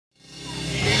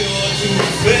too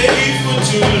faithful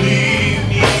to leave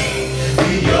me.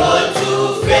 You're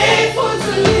too faithful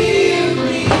to leave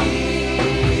me.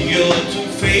 You're too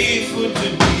faithful to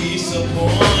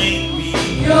disappoint me.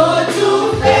 You're too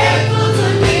faithful to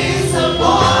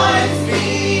disappoint me.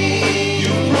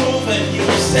 You've proven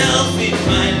yourself in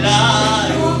my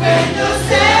life. Proven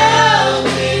yourself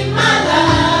in my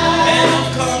life. And I've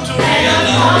come to And I've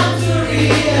realize. come to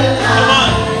realize. Come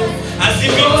on. Has he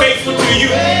been faithful to you?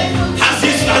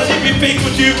 Has he been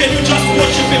faithful to you? Can you just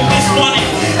worship him this morning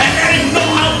and let him know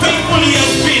how faithful he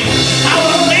has been, how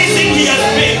amazing he has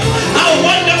been, how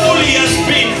wonderful he has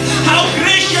been, how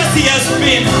gracious he has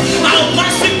been, how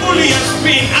merciful he has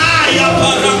been.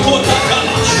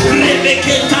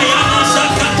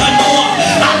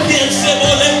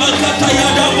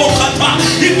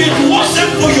 If it wasn't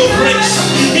for your grace,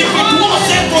 if it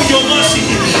wasn't for your mercy,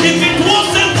 if it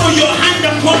wasn't for your hand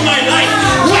upon my life,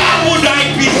 where would I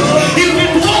be? If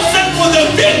it wasn't for the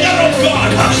finger of God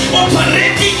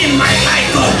operating in my life,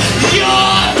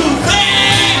 you're too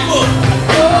faithful.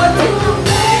 You're too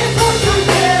faithful to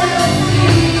fail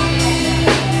me.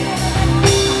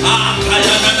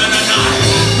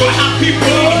 Do I have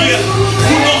people in here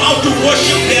who know how to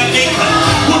worship their maker,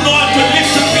 who know how to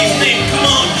lift up his name? Come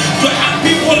on. Do I have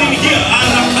people in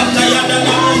here?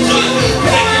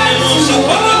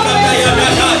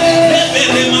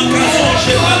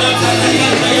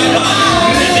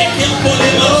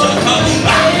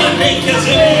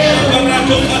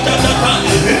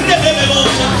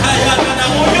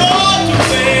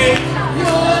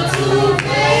 You're too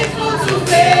faithful to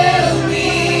fail me.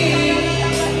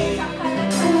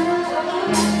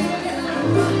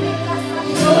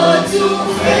 You're too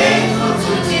faithful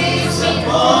to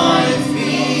disappoint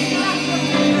me.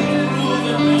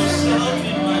 Proven yourself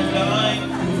in my life,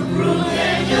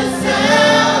 Proven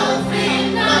yourself in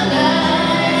my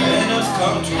life. and I've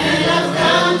come to And I've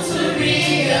come to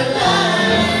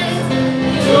realize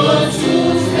you're too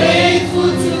faithful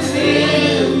to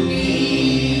fail me.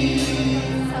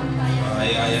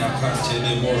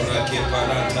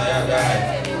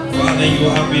 Father, you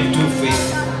have been too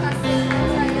faithful.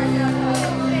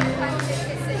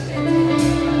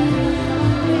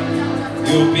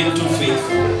 You've been too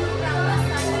faithful.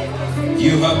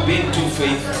 You have been too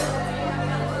faithful.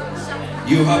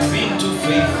 You have been too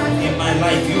faithful. In my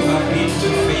life, you have been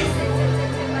too faithful.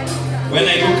 When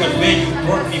I look at where you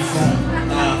brought me from,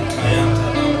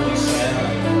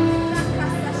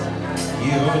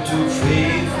 you're too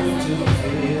faithful to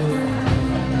fail.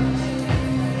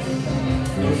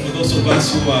 For those of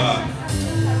us who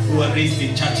are raised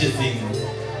in churches in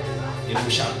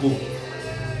Ushago,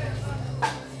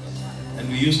 and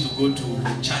we used to go to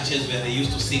churches where they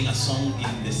used to sing a song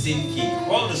in the same key.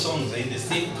 All the songs are in the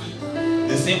same key,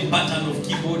 the same pattern of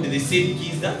keyboard, the same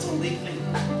keys. That's all they play.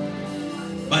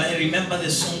 But I remember the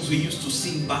songs we used to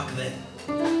sing back then.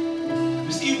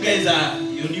 You see, you guys are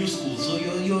your new school, so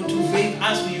you're too faithful.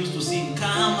 As we used to sing,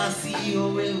 "Come and see your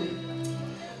way."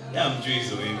 Yeah, I'm doing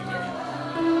so.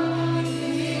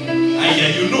 Yeah,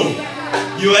 you know,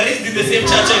 you were raised in the same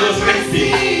church I was raised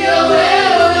in.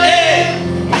 Hey,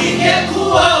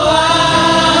 Ningekuwa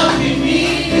wapi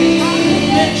mimi?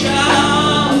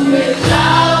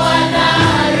 Umejawa na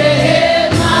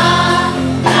rehema,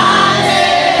 na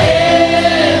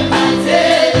rehema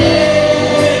tele.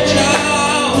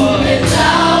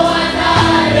 Umejawa na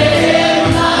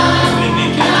rehema,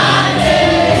 na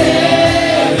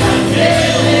rehema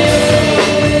tele.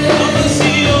 Kama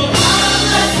sio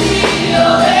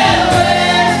wewe,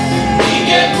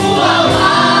 ningekuwa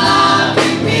wapi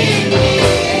mimi?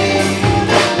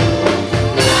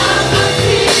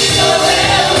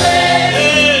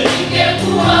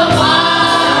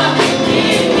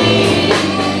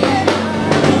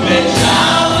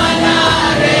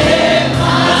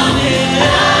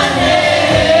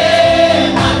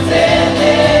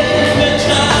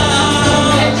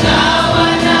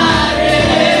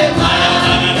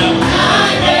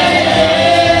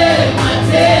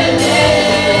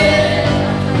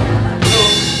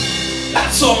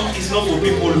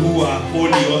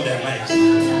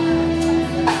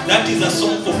 That is a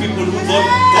song for people who thought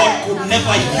God could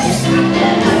never use.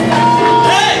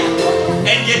 Hey!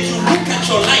 And yet you look at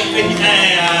your life and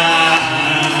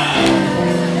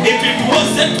if it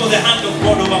wasn't for the hand of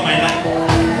God over my life,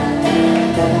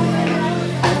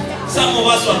 some of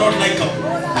us were not likable.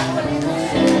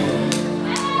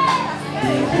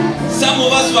 Some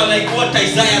of us were like what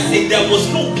Isaiah said, there was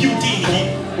no beauty in him.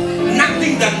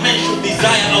 Nothing that man should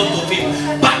desire out of him,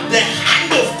 but the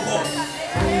hand of God.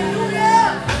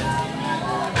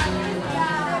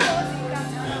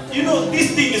 You know,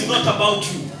 this thing is not about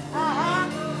you.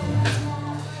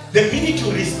 The minute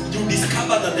you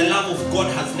discover that the love of God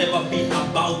has never been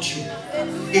about you,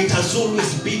 it has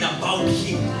always been about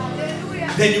Him,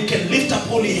 then you can lift up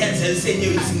all your hands and say, no,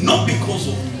 it's not because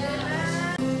of me.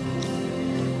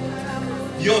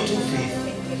 You're too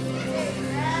faithful.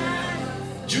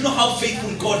 Do you know how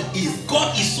faithful God is?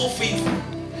 God is so faithful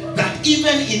that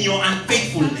even in your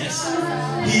unfaithfulness,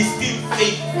 He is still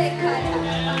faithful.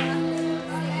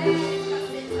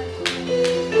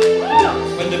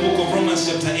 When the book of Romans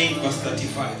chapter 8 verse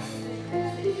 35,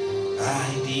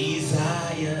 I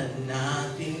desire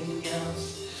nothing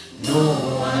else, no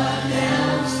one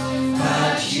else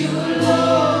but you,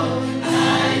 Lord.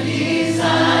 I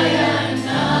desire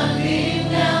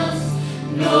nothing else,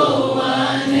 no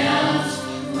one else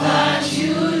but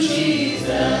you,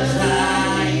 Jesus.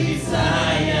 I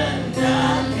desire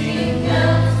nothing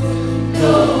else,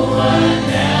 no one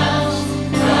else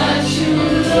but you,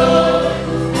 Lord.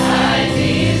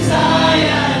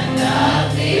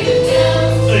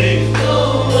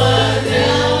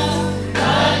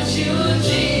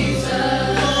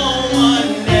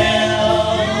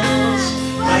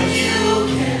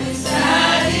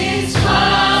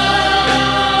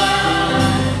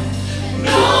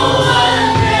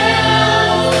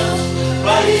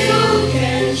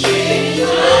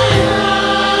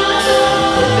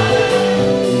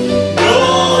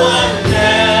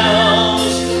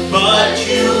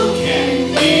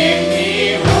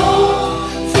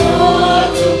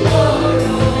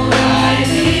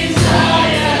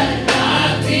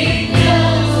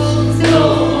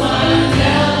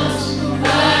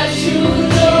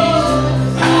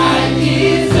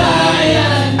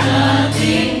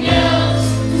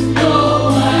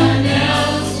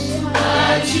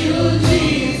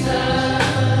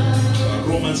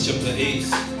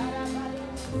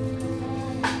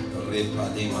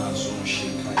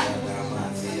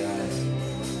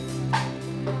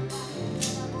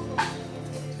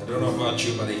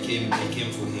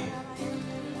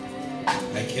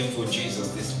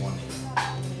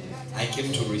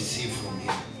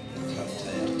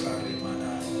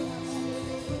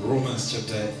 Romans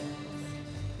chapter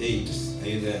 8. Are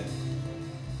you there?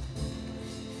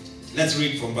 Let's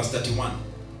read from verse 31.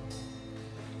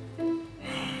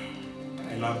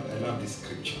 I love this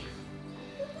scripture.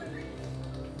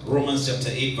 Romans chapter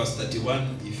 8 verse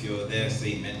 31. If you're there,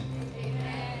 say amen.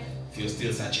 Amen. If you're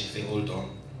still searching, say hold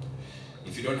on.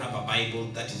 If you don't have a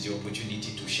Bible, that is your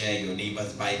opportunity to share your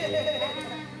neighbor's Bible.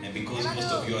 And because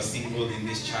most of you are single in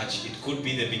this church, it could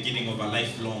be the beginning of a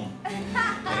lifelong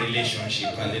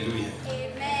relationship. Hallelujah.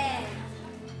 Amen.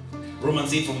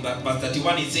 Romans 8 from that verse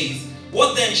 31, it says,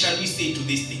 what then shall we say to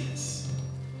these things?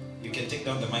 You can take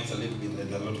down the mics a little bit,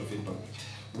 there's a lot of feedback.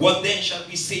 What then shall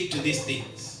we say to these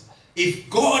things? If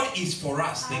God is for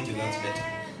us, thank you, that's better.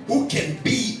 Who can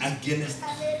be against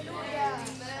us?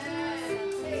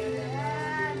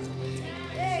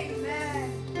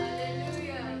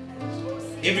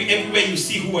 Everywhere you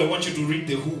see who, I want you to read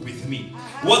the who with me.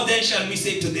 What then shall we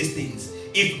say to these things?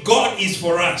 If God is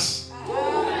for us,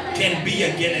 can be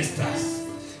against us?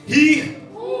 He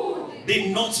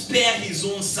did not spare his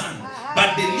own son,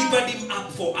 but delivered him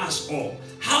up for us all.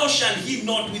 How shall he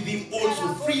not with him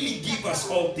also freely give us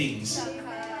all things?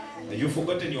 You've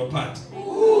forgotten your part.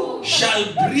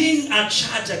 Shall bring a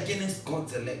charge against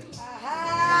God's elect.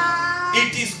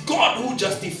 It is God who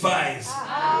justifies.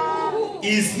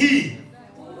 Is he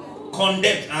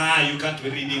condemned? You can't be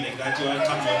reading like that. Come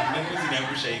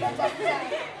on.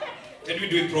 Can we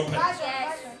do it properly?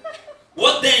 Yes.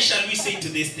 What then shall we say to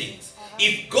these things?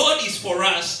 If God is for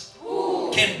us, who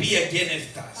can be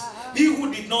against us? He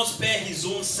who did not spare his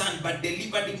own son, but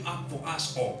delivered him up for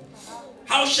us all.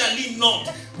 How shall he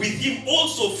not with him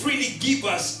also freely give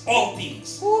us all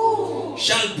things?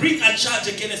 Shall bring a charge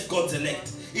against God's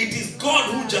elect. It is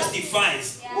God who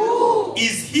justifies.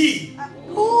 Is he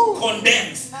who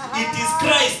condemns? It is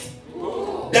Christ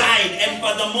died and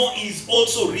furthermore is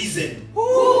also risen.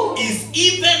 Is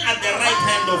even at the right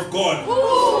hand of God.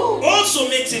 Also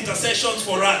makes intercessions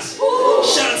for us.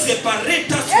 Shall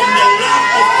separate us from the love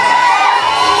of God.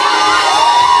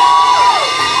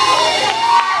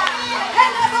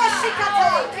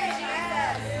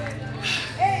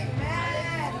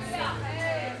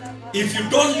 If you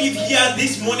don't leave here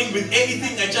this morning with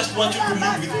anything, I just want you to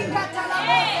leave with me.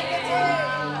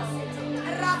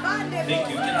 Thank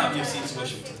you. You can have your seats,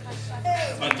 worship.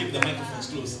 But keep the microphones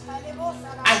close.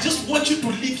 I just want you to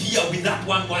leave here with that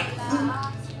one word. Who?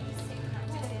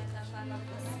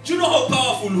 Do you know how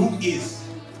powerful who is?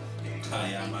 I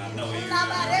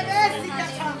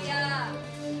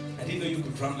didn't know you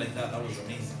could drum like that. That was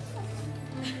amazing.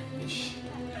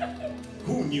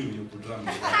 Who knew you could drum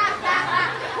like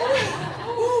that?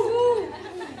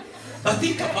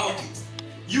 think about it.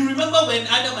 You remember when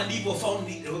Adam and Eve were found,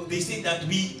 they said that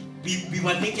we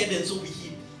were naked and so we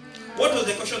hid. What was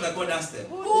the question that God asked them?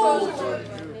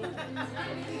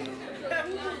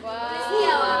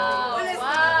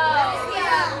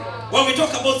 When we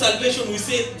talk about salvation, we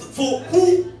say, for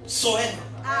whosoever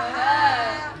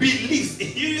believes.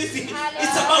 You see,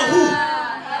 it's about who.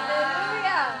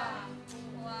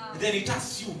 Then it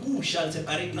asks you, who shall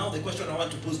separate? Now the question I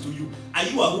want to pose to you, are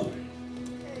you a who?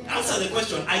 Answer the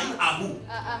question, are you a who?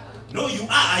 No, you are.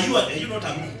 Are you not a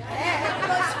who?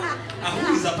 A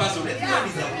who is a person. Everyone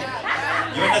is a who.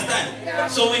 You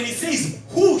understand? So when he says,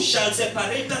 who shall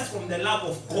separate us from the love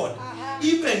of God?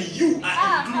 Even you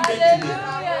are included in it.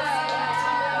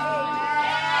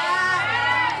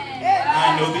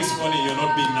 I know this morning you're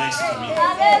not being nice to me.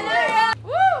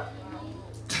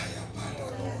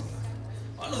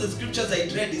 One of the scriptures I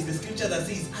read is the scripture that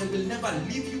says, I will never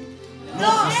leave you nor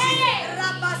forsake you.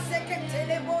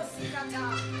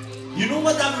 You know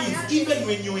what that means? Even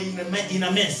when you're in a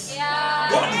mess,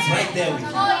 God is right there with you.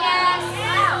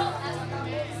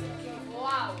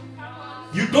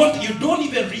 You don't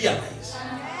even realize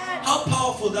how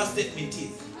powerful that statement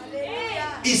is.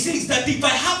 It says that if I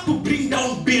have to bring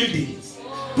down buildings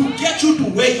to get you to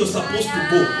where you're supposed to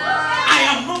go, I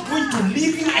am not going to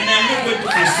leave you and I am not going to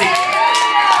forsake you.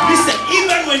 Listen,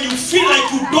 even when you feel like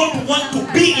you don't want to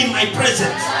be in my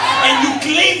presence and you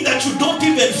claim that you don't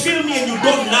even feel me and you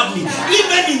don't love me,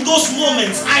 even in those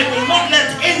moments, I will not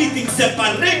let anything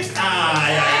separate.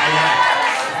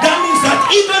 That means that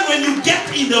even when you get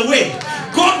in the way,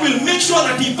 God will make sure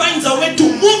that he finds a way to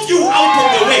move you out of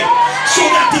the way so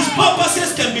that his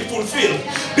purposes can be fulfilled.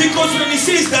 Because when he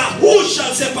says that who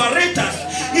shall separate us,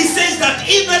 he says that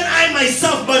even I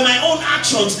myself, by my own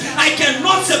actions, I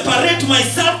cannot separate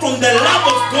myself from the love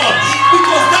of God,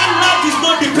 because that love is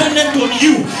not dependent on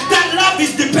you. That love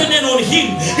is dependent on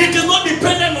him. It is not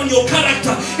dependent on your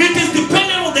character. It is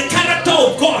dependent on the character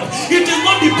of God. It is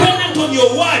not dependent on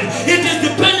your word. It is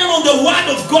dependent on the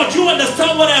word of God. You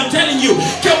understand what I am telling you?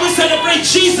 Can we celebrate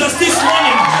Jesus this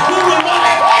morning? We will not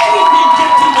let anything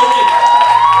get in the way.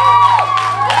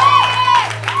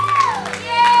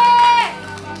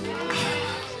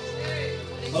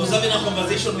 I was having a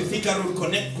conversation with Ikaru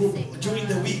Connect group during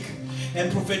the week,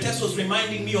 and Prophetess was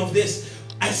reminding me of this.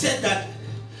 I said that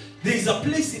there is a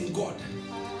place in God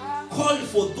called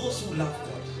for those who love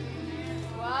God.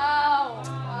 Wow.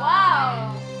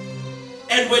 Wow.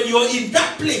 And when you're in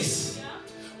that place,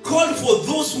 called for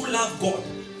those who love God,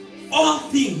 all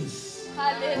things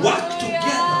work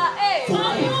together for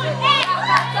good.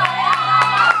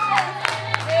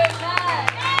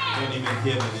 Don't even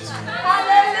hear me this morning.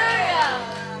 Hallelujah.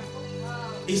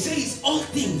 It says all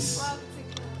things.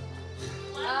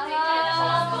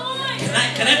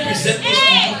 Can I present this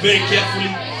to you very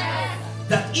carefully?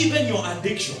 That even your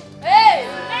addiction,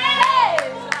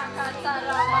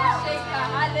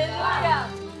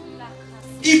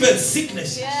 even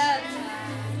sickness.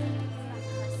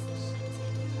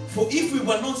 For if we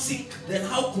were not sick, then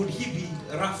how could he be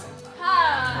Rapha?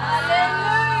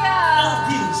 All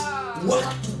things work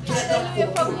together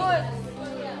for good.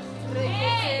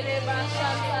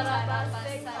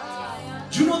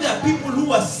 Do you know there are people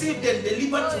who are saved and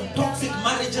delivered from toxic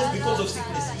marriages because of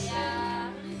sicknesses?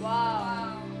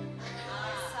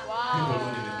 People don't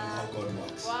even know how God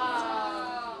works.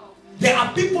 There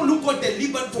are people who got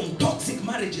delivered from toxic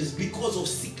marriages because of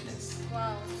sickness.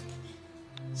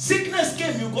 Sickness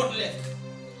came, you got left.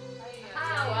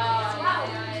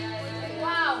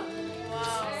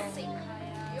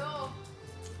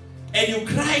 And you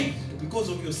cried because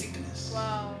of your sickness.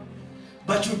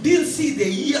 But you didn't see the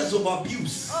years of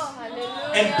abuse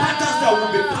and patterns that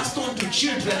will be passed on to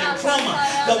children and trauma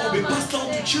that will be passed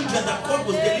on to children that God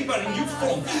was delivering you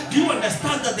from. Do you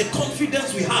understand that the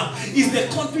confidence we have is the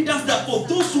confidence that for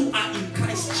those who are in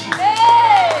Christ Jesus?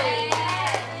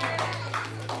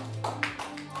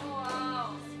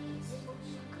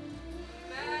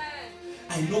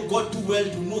 I know God too well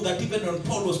to know that even when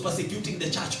Paul was persecuting the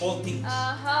church, all things.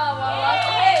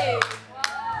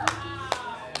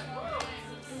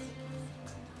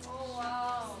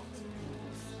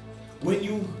 When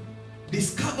you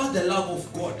discover the love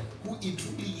of God, who it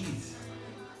truly is.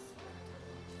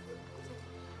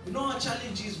 You know our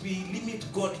challenge is we limit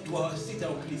God to our sit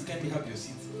down, please. Can we have your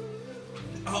seats?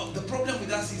 The problem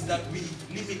with us is that we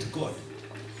limit God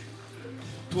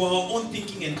to our own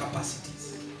thinking and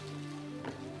capacities.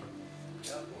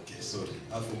 Okay, sorry,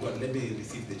 I forgot. Let me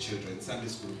receive the children. Sunday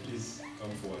school, please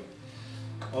come forward.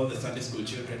 All the Sunday school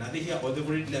children, are they here or they've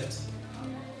already left?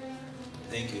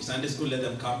 Thank you. Sunday school, let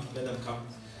them come. Let them come.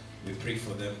 We pray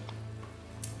for them.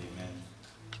 Amen.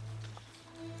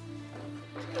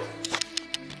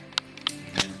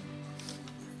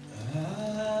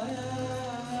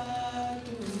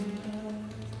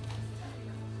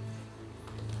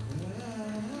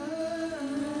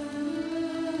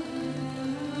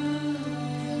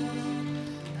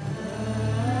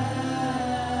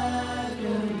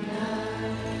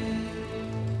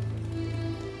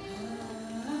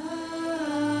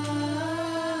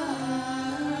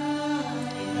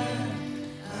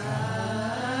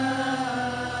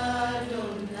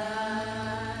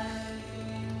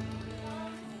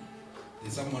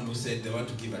 said they want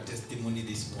to give a testimony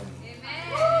this morning.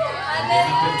 And they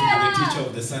happen to be the teacher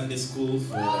of the Sunday school and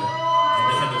the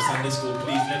head of Sunday school.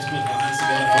 Please, let's put our hands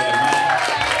together for the man.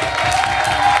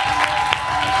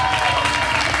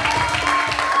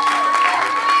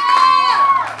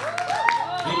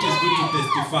 It is good to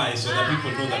testify so that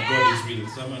people know that God is real.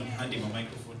 Someone hand him a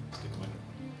microphone. Take a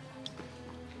microphone.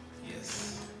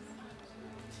 Yes.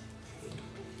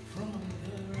 From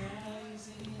the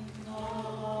rising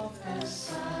of the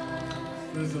sun.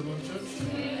 Praise the Lord, church.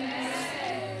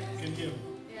 Can you hear me?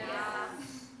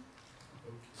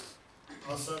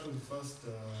 I'll start with first,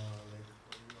 at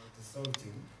the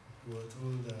starting, we were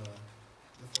told the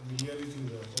familiarity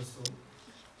with the apostle,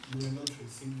 you will not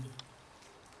receive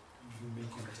if you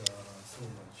make it so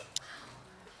much.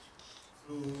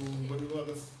 So when we were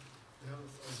the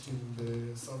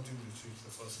starting retreat,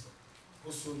 the first one,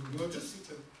 apostle, we were just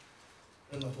seated,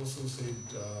 and the apostle said,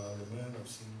 the man I've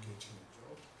seen getting a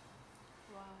job,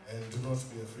 and do not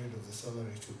be afraid of the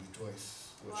salary, it will be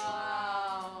twice what you.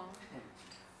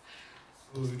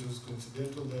 So it was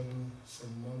coincidental. Then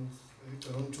some months,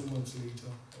 around 2 months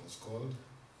later, I was called.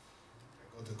 I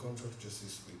got the contract just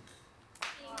this week.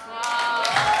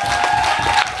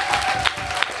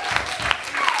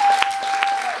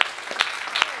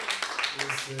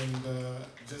 Yes, and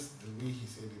just the way he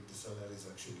said it, the salary is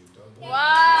actually double. So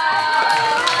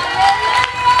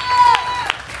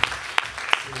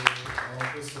our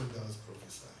apostle does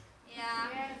prophesy.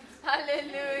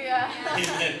 Hallelujah.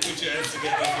 Amen. Put your hands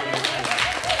together for the Lord.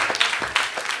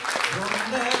 From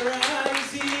the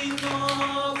rising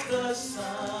of the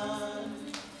sun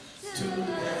to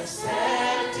the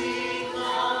setting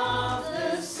of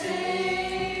the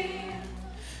same,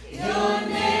 your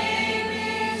name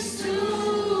is to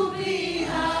be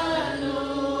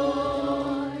hallowed.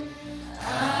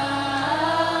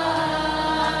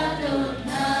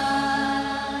 Adonai.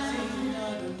 Sing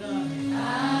Adonai.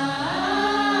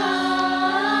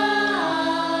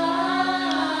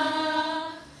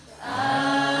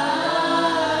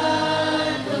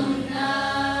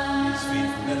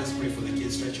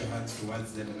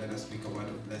 Towards them and let us speak a word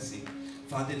of blessing.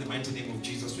 Father, in the mighty name of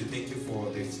Jesus, we thank you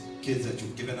for these kids that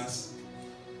you've given us.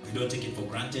 We don't take it for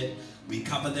granted. We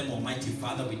cover them, Almighty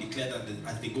Father. We declare that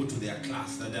as they go to their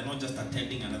class, that they're not just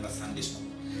attending another Sunday school.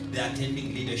 They're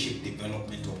attending leadership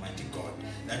development, Almighty God.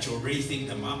 That you're raising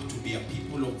them up to be a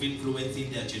people of influence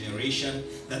in their generation.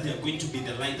 That they're going to be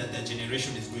the light that their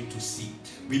generation is going to see.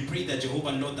 We pray that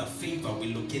Jehovah Lord, the favor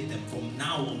will locate them from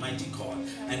now, Almighty God.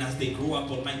 And as they grow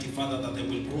up, Almighty Father, that they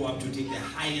will grow up to take the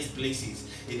highest places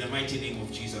in the mighty name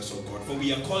of Jesus, oh God. For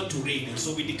we are called to reign, and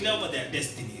so we declare over their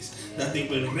destinies that they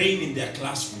will reign in their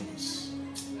classrooms.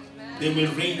 They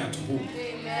will reign at home.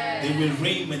 They will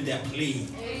reign when they are playing.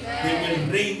 They will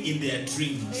reign in their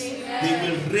dreams. They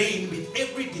will reign with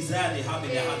every desire they have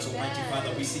in their hearts, Almighty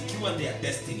Father. We secure their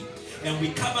destiny. And we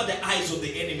cover the eyes of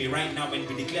the enemy right now, and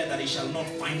we declare that he shall not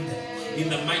find them. In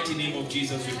the mighty name of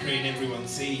Jesus, we pray, and everyone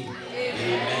say,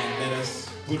 Amen. Let us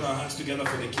put our hands together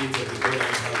for the kids as they go out and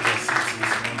have their seats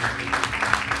this morning.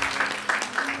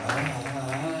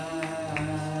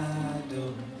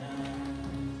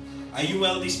 Are you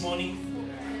well this morning?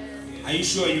 Are you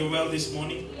sure you're well this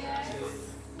morning?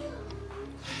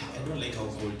 I don't like how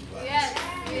cold you are. Yes.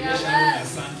 When I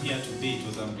sang here today, it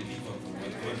was unbelievable,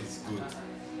 but God is good.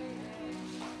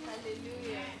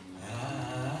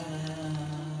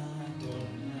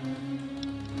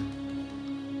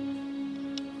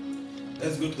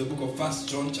 Let's go to the book of 1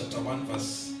 John chapter 1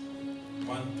 verse 1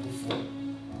 to 4.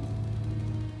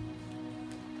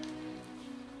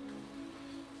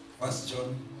 1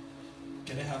 John.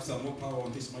 Can I have some more power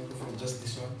on this microphone? Just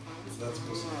this one, if that's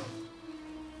possible.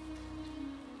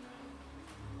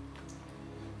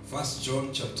 1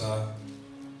 John chapter.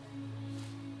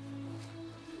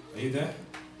 Are you there?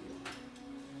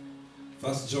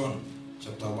 1 John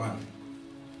chapter 1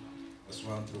 verse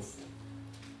 1 through 4.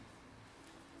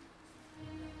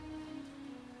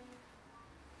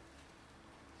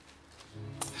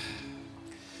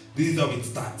 This is how it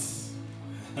starts.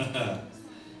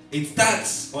 It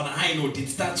starts on a high note. It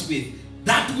starts with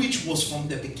that which was from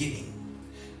the beginning,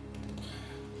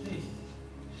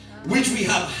 which we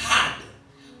have heard,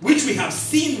 which we have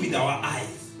seen with our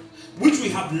eyes, which we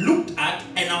have looked at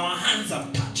and our hands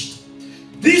have touched.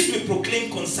 This we proclaim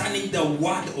concerning the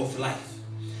word of life.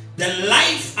 The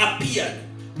life appeared.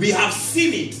 We have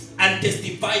seen it and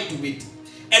testified to it.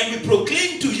 And we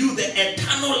proclaim to you the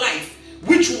eternal life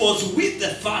which was with the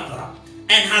Father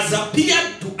and has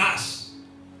appeared to us.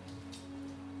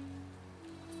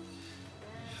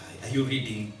 Are you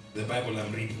reading the Bible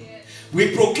I'm reading?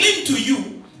 We proclaim to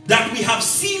you that we have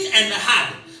seen and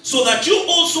heard, so that you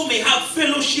also may have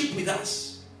fellowship with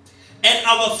us. And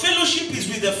our fellowship is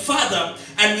with the Father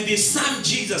and with His Son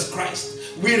Jesus Christ.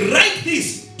 We write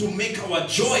this to make our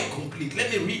joy complete.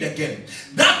 Let me read again.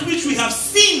 That which we have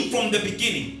seen from the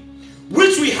beginning,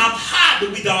 which we have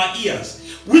heard with our ears,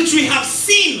 which we have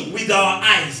seen with our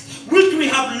eyes, which we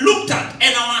have looked at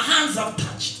and our hands have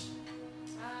touched.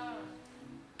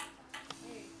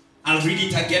 I'll read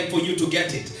it again for you to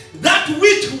get it. That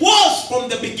which was from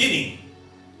the beginning,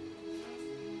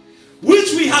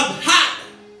 which we have heard.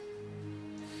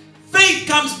 Faith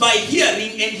comes by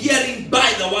hearing, and hearing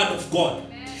by the word of God.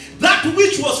 That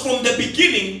which was from the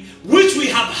beginning, which we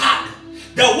have heard.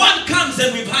 The word comes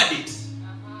and we've heard it.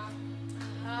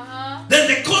 Then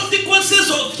the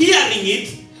consequences of hearing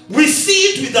it, we see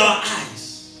it with our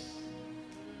eyes.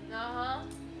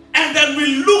 And then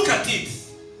we look at it.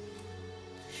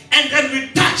 And then we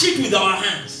touch it with our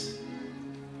hands.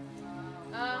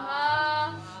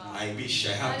 I wish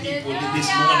I had people in this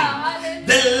morning.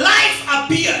 The life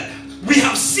appeared. We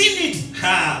have seen it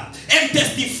and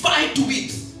testified to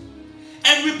it.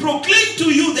 And we proclaim to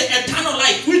you the eternal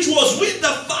life which was with the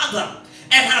Father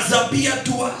and has appeared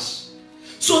to us.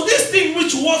 So this thing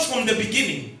which was from the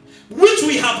beginning, which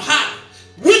we have heard,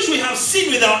 which we have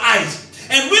seen with our eyes,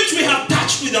 and which we have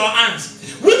touched with our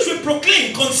hands, which we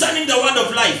proclaim concerning the word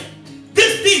of life,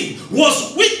 this thing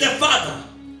was with the Father.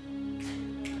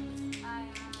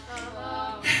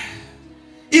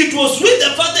 It was with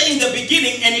the Father in the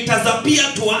beginning, and it has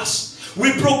appeared to us.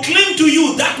 We proclaim to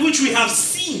you that which we have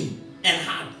seen and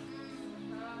heard,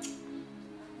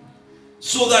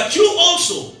 so that you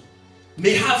also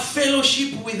may have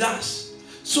fellowship with us,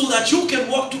 so that you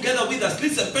can walk together with us.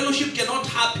 Listen, fellowship cannot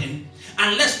happen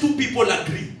unless two people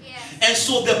agree. And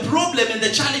so the problem and the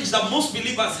challenge that most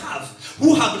believers have,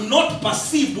 who have not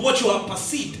perceived what you have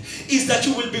perceived, is that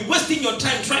you will be wasting your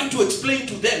time trying to explain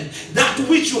to them that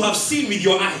which you have seen with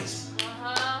your eyes.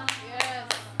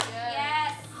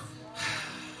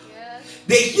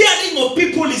 The hearing of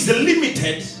people is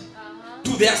limited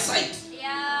to their sight.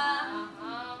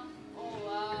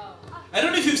 I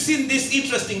don't know if you've seen this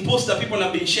interesting post that people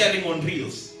have been sharing on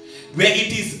Reels, where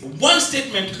it is one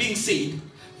statement being said,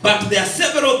 but there are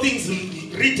several things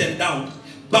written down,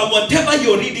 but whatever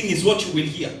you're reading is what you will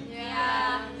hear.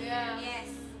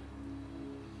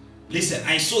 Listen,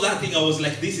 I saw that thing, I was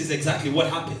like, this is exactly what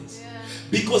happens.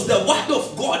 Because the word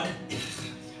of God,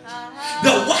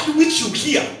 the word which you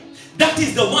hear, that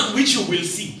is the one which you will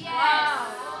see.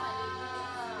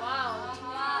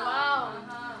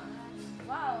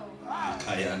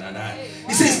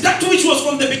 He says that which was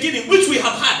from the beginning, which we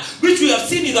have had, which we have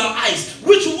seen with our eyes,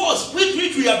 which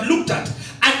we have looked at,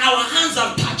 and our hands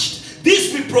have touched.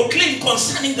 This we proclaim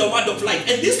concerning the word of life.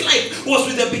 And this life was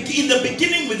in the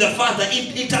beginning with the Father.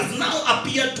 It has now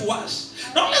appeared to us.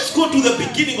 Now let's go to the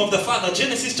beginning of the Father.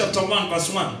 Genesis chapter 1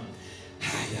 verse 1.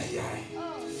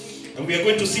 And we are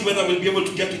going to see whether we'll be able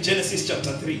to get to Genesis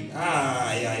chapter 3.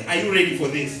 Are you ready for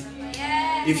this?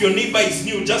 If your neighbor is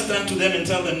new, just turn to them and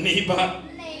tell them, neighbor,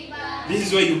 this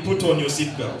is where you put on your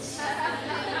seatbelts.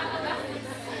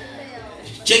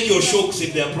 Check your shocks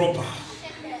if they are proper.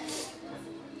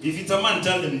 If it's a man,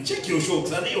 tell them, check your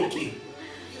shocks. Are they okay?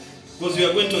 Because we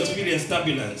are going to experience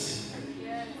turbulence.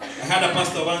 I had a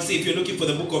pastor once say, if you're looking for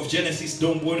the book of Genesis,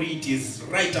 don't worry. It is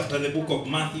right after the book of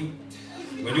Matthew.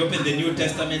 When you open the New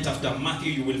Testament after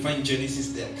Matthew, you will find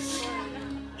Genesis there.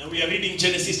 And we are reading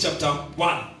Genesis chapter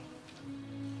 1.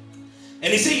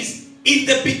 And it says, in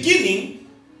the beginning,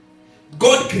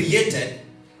 God created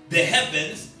the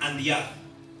heavens and the earth.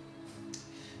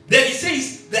 Then it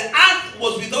says, the earth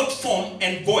was without form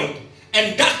and void,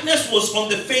 and darkness was on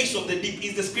the face of the deep.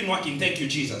 Is the screen working? Thank you,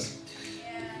 Jesus.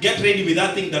 Get ready with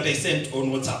that thing that I sent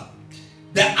on WhatsApp.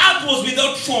 The earth was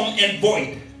without form and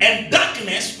void, and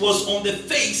darkness was on the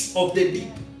face of the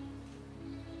deep.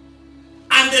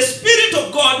 And the Spirit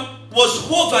of God was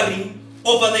hovering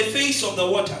over the face of the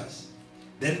waters.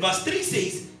 Then verse 3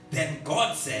 says, then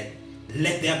God said,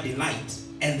 let there be light,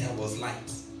 and there was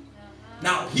light.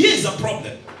 Now, here's a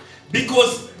problem.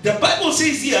 Because the Bible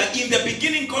says here, in the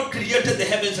beginning, God created the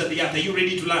heavens and the earth. Are you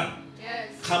ready to learn? Yes.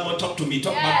 Come on, talk to me.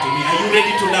 Talk back to me. Are you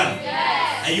ready to learn?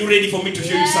 Yes. Are you ready for me to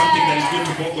show you something that is going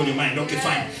to boggle your mind? Okay,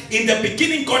 fine. In the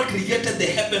beginning, God created the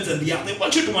heavens and the earth. I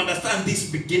want you to understand this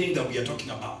beginning that we are talking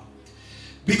about.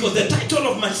 Because the title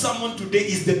of my sermon today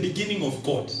is The Beginning of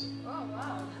God. Oh,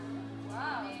 wow.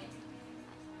 Wow.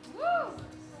 Woo.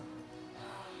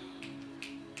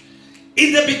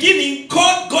 In the beginning,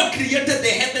 God created the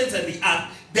heavens and the earth.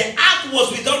 The earth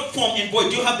was without form and void.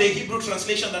 Do you have the Hebrew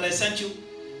translation that I sent you?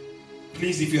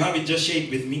 Please, if you have it, just share it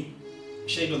with me.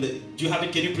 shade on the... Do you have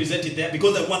it? Can you present it there?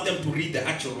 Because I want them to read the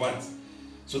actual words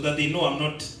so that they know I'm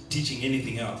not teaching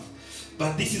anything else.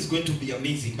 But this is going to be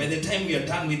amazing. By the time we are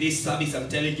done with this service, I'm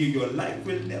telling you, your life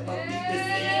will never be the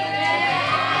same.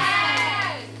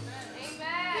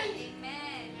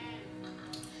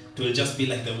 It will just be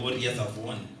like the Warriors have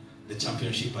won the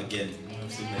championship again.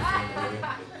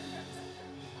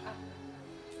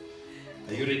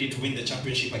 Are you ready to win the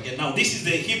championship again? Now, this is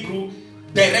the Hebrew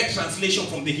direct translation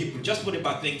from the Hebrew. Just put it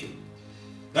back. Thank you.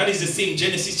 That is the same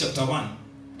Genesis chapter 1.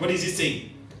 What is it saying?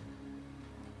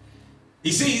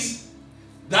 It says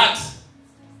that,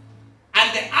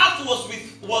 and the earth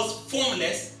was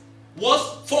formless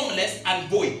and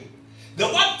void. The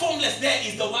word formless there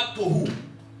is the word tohu.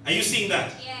 Are you seeing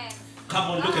that? Yes.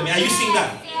 Come on, look at me. Are you seeing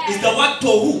that? Yes. It's the word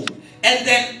tohu.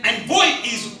 And void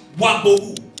is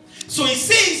wabohu. So it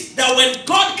says that when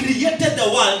God created the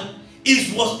world,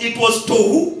 it was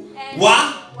tohu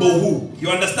wabohu. You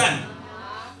understand?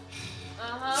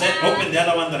 Open the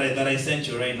other one that I sent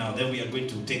you right now. Then we are going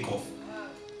to take off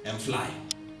and fly.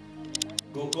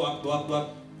 Go up.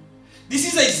 This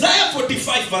is Isaiah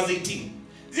 45 verse 18.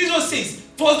 This is what it says.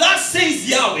 For that says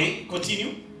Yahweh,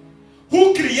 continue,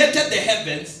 who created the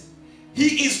heavens.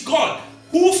 He is God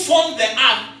who formed the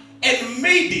earth and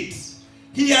made it.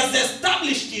 He has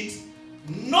established it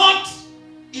not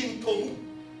in tohu.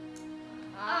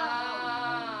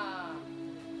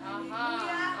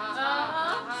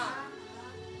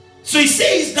 So he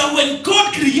says that when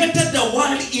God created the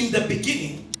world in the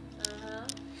beginning,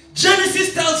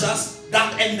 Genesis tells us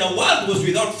that and the world was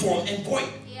without form and void.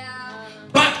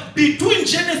 But between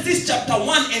Genesis chapter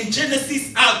 1 and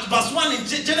Genesis verse 1 and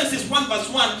Genesis 1 verse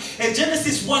 1 and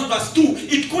Genesis 1 verse 2,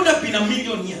 it could have been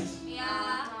 1,000,000 years.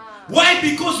 Why?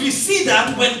 Because we see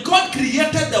that when God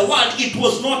created the world, it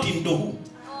was not in tohu.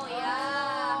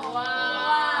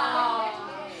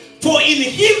 For in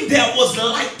him there was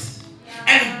light,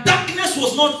 and darkness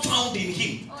was not found in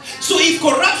him. So if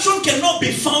corruption cannot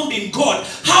be found in God,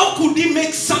 how could he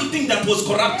make something that was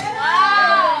corrupted?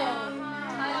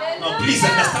 Now please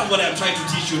understand what I'm trying to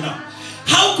teach you now.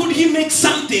 How could he make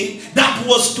something that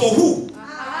was tohu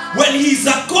when he is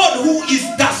a God who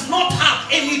does not have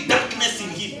any darkness in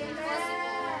him?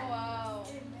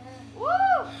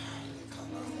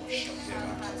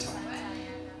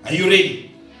 Are you ready?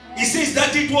 He says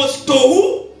that it was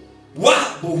tohu wa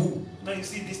bohu. Now you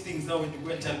see these things now when you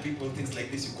go and tell people things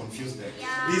like this, you confuse them.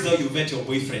 This is how you vet your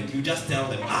boyfriend. You just tell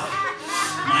them,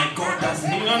 my God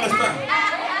doesn't. You understand?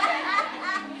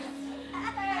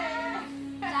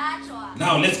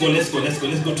 Now let's go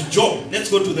to Job. Let's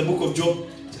go to the book of Job,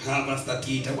 verse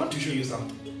 38. I want to show you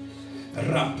something.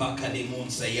 Rampa kalemun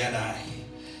sayadai.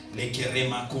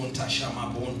 Lekerema konta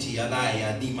shama bonti yadai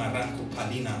adima ranko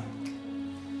palina.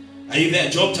 Are you there?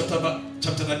 Job chapter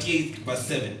 38 verse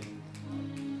 7.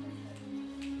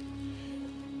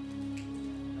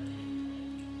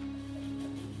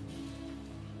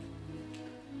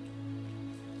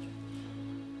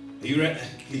 Are you ready?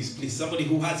 Please, somebody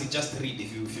who has it, just read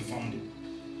if you found it.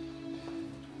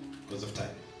 Because of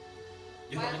time.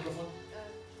 You have a microphone?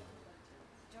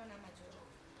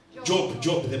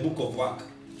 Job, the book of work.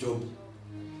 Job.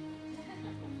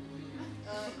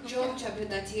 Job chapter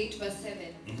 38 verse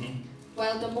 7.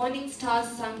 While the morning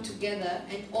stars sang together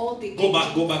and all the... Go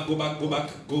back. Go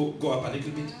up a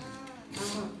little bit.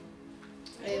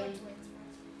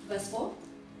 Verse 4?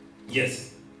 Yes.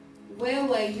 Where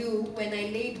were you when I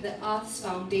laid the earth's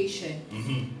foundation?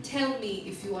 Tell me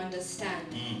if you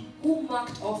understand. Who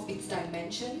marked off its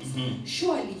dimensions?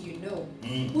 Surely you know.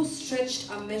 Who stretched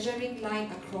a measuring line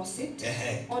across it?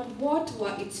 On what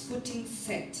were its footings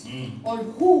set? Or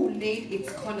who laid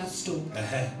its cornerstone?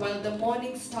 While the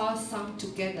morning stars sang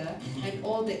together and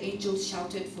all the angels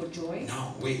shouted for joy?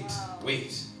 Now wait.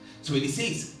 So it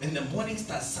says when the morning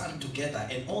stars sang together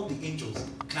and all the angels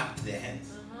clapped their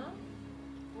hands.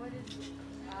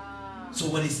 So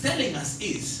what it's telling us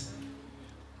is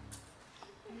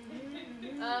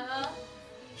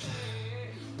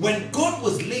when God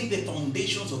was laying the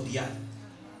foundations of the earth,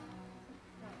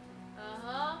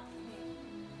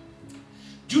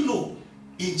 do you know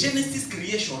in Genesis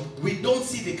creation we don't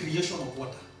see the creation of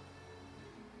water?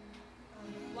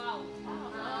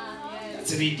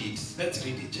 Let's read it.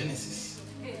 Genesis.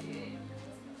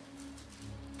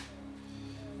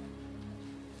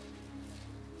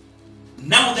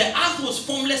 Now the earth was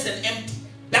formless and empty.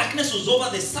 Darkness was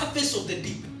over the surface of the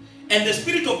deep. And the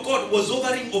Spirit of God was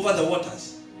hovering over the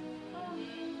waters.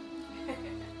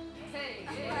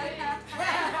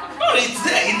 No, it's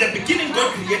there. In the beginning,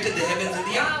 God created the heavens and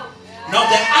the earth. Now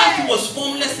the earth was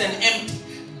formless and empty.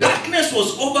 Darkness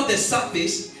was over the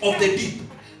surface of the deep.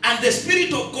 and the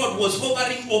Spirit of God was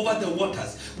hovering over the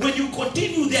waters. When you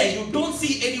continue there, you don't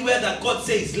see anywhere that God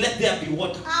says, let there be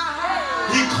water.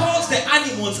 He calls the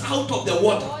animals out of the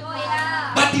water.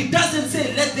 But he doesn't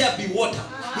say, let there be water.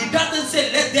 He doesn't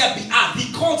say, let there be earth.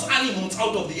 He calls animals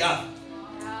out of the earth.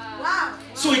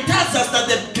 So it tells us that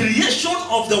the creation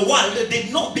of the world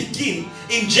did not begin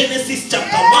in Genesis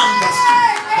chapter 1 verse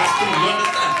 2. You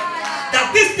understand?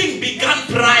 That this thing began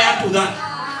prior to that.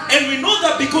 And we know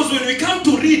that because when we come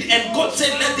to read and God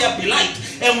said, let there be light,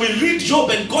 and we read Job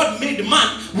and God made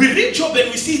man, we read Job and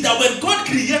we see that when God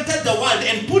created the world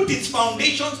and put its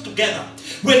foundations together,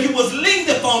 when he was laying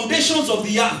the foundations of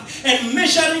the earth and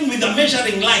measuring with a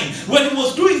measuring line, when he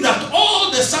was doing that, all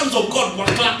the sons of God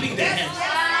were clapping their hands.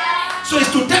 So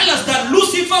it's to tell us that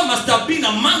Lucifer must have been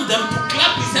among them to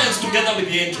clap his hands together with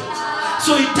the angels.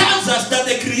 So it tells us that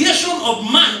the creation of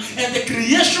man and the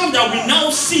creation that we now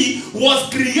see was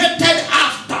created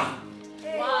after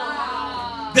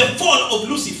the fall of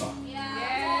Lucifer.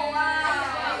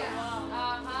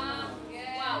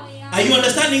 Are you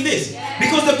understanding this?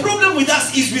 Because the problem with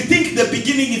us is we think the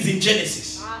beginning is in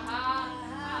Genesis.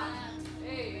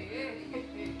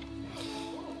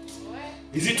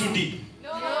 Is it too deep?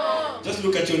 Just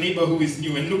look at your neighbor who is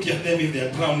new and look at them if they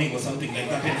are drowning or something like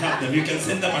that and help them. You can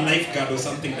send them a lifeguard or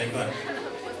something like that.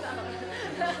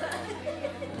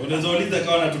 Unaweza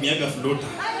kawa anatumiaga floater.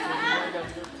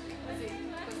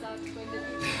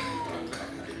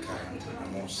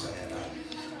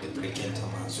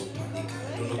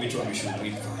 I don't know which one we should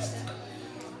read first.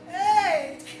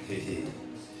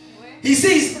 He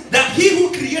says that he who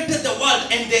created the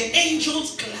world and the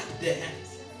angels clapped their hands.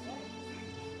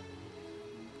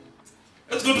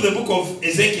 Let's go to the book of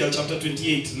Ezekiel chapter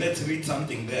 28. Let's read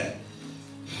something there.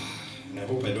 And I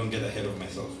hope I don't get ahead of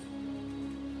myself.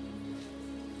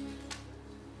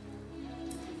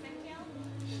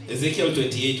 Ezekiel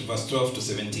 28 verse 12 to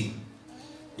 17.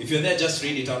 If you're there, just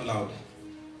read it out loud.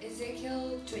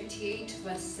 Ezekiel 28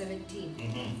 verse 17.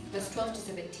 Verse 12 to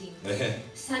 17.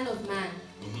 Son of man,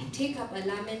 take up a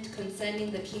lament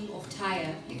concerning the king of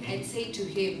Tyre and say to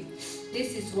him,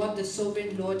 this is what the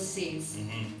sovereign Lord says.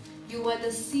 You are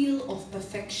the seal of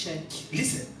perfection.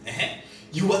 Listen.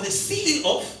 You are the seal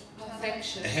of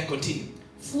perfection. Continue.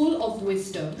 Full of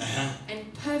wisdom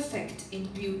and perfect in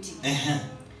beauty.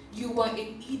 You were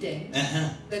in Eden,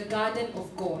 the garden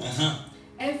of God.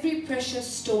 Every precious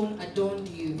stone adorned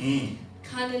you.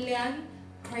 Carnelian,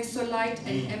 chrysolite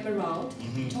and emerald,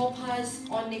 topaz,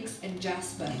 onyx and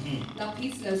jasper,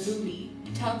 lapis lazuli,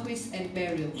 turquoise and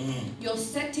beryl. Your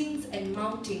settings and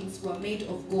mountings were made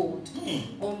of gold.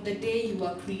 On the day you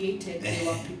were created, they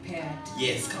were prepared.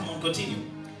 Yes, come on, continue.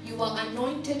 You were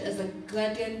anointed as a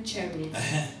guardian cherub,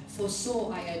 for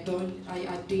so I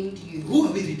ordained you. Who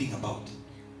are we reading about?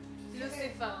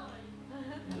 Lucifer.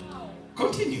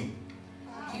 Continue.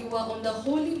 You were on the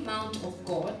holy mount of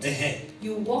God.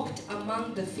 You walked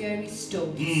among the fiery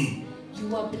stones. You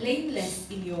were blameless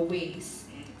in your ways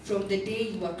from the day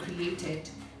you were created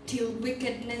till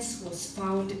wickedness was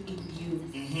found in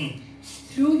you.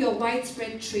 Through your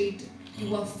widespread trade, you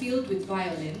were filled with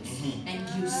violence and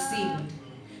you sinned.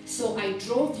 So I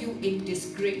drove you in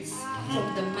disgrace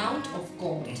from the mount of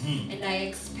God, and I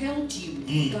expelled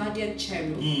you, guardian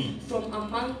cherub, from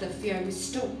among the fiery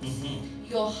stones.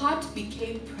 Your heart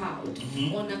became proud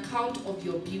on account of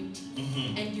your beauty,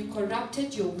 and you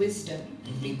corrupted your wisdom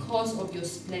because of your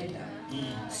splendor.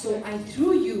 So I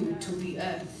threw you to the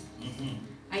earth.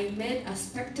 I made a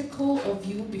spectacle of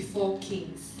you before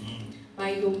kings.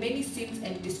 By your many sins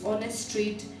and dishonest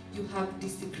trade, you have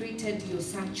desecrated your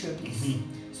sanctuaries.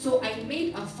 So I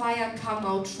made a fire come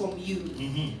out from you,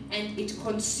 and it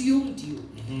consumed you,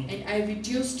 and I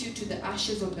reduced you to the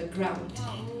ashes of the ground,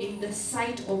 in the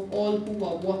sight of all who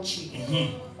were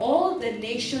watching. All the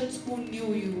nations who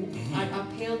knew you are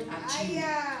appalled at you.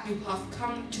 You have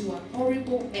come to a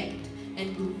horrible end,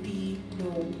 and will be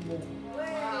no more.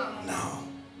 Now,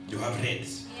 you have read.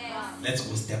 Let's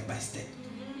go step by step.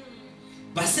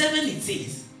 Verse 7 it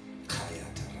says,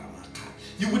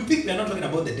 you would think we are not talking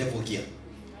about the devil here.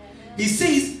 He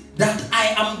says that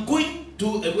I am going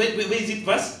to, where is it,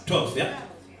 verse 12, yeah?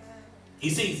 He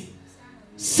says,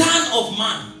 Son of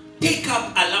man, take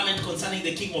up a lament concerning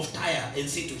the king of Tyre and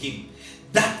say to him,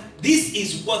 that this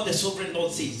is what the sovereign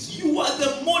Lord says. You are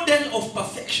the model of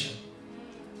perfection.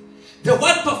 The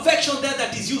word perfection there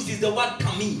that is used is the word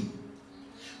kamim,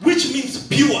 which means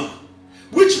pure,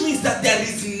 which means that there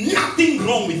is nothing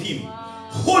wrong with him.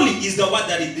 Holy is the word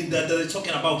that it's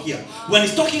talking about here. When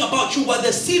it's talking about you are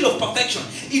the seal of perfection,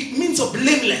 it means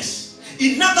blameless.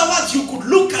 In other words, you could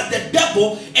look at the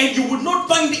devil and you would not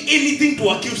find anything to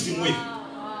accuse him with.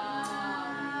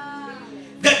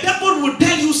 devil will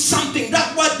tell you something,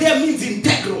 that word there means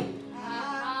integral.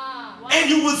 And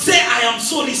you will say, I am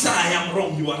sorry, sir, I am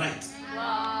wrong. You are right.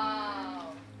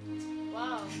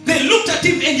 They looked at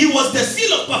him and he was the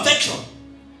seal of perfection.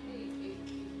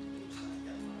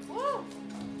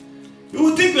 You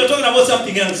would think we are talking about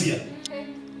something else here.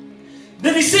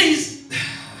 Then he says,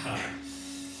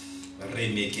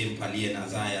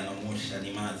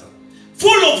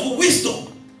 full of wisdom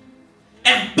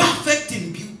and perfect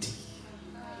in beauty.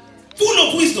 Full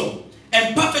of wisdom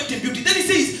and perfect in beauty. Then he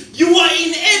says, you are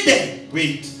in Eden.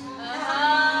 Wait.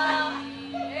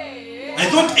 I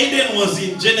thought Eden was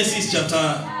in Genesis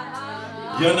chapter.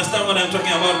 You understand what I'm talking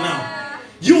about now?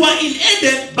 You are in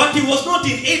Eden, but he was not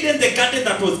in Eden, the garden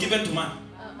that was given to man.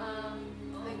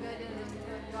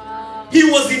 He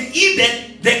was in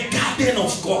Eden, the garden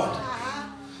of God.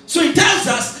 So it tells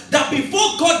us that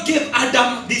before God gave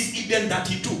Adam this Eden that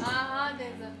he took,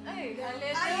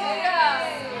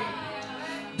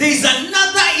 there is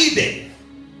another Eden.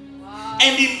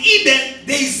 And in Eden,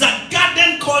 there is a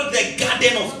garden called the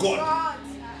Garden of God.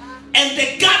 And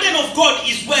the Garden of God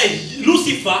is where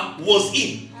Lucifer was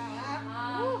in.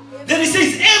 Then it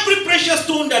says, every precious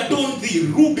stone that adorned thee,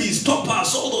 rubies,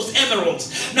 topaz, all those emeralds.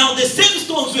 Now the same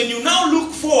stones, when you now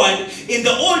look forward, in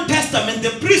the Old Testament, the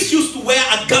priests used to wear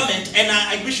a garment, and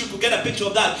I wish you could get a picture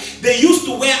of that. They used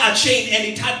to wear a chain, and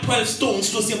it had 12 stones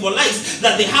to symbolize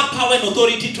that they have power and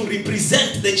authority to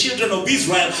represent the children of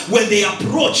Israel when they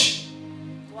approach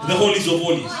the holies of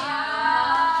holies.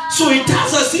 So it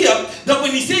tells us here that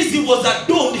when he says he was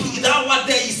adorned, that word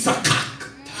there is sakak,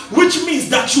 which means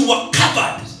that you were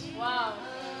covered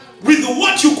with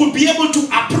what you could be able to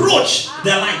approach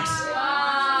the light.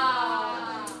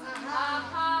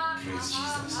 Praise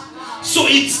Jesus. So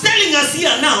it's telling us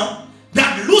here now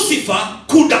that Lucifer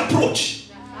could approach.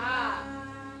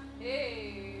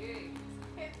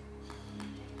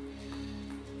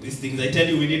 These things, I tell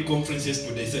you, we need conferences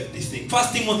to dissect this thing.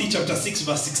 1 Timothy chapter 6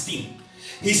 verse 16.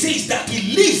 He says that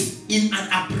he lives in an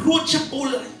approachable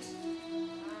light.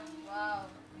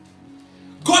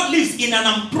 God lives in an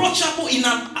approachable,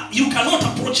 you cannot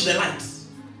approach the light.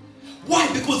 Why?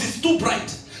 Because it's too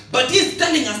bright. But he's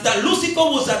telling us that Lucifer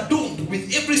was adorned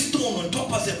with every stone on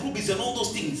topaz and rubies and all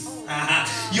those things.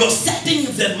 Your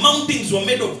settings and mountains were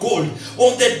made of gold.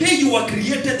 On the day you were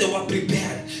created, they were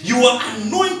prepared. You were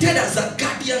anointed as a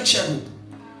guardian cherub.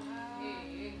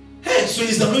 Hey, so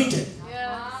he's anointed.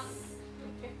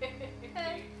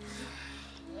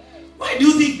 Why do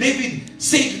you think David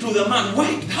said to the man,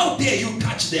 how dare you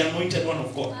touch the anointed one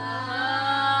of God?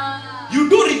 You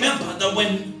do remember that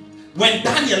when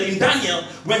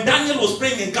Daniel was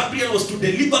praying and Gabriel was to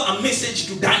deliver a message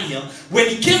to Daniel, when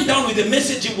he came down with the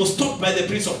message, he was stopped by the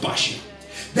prince of Persia.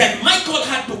 Then Michael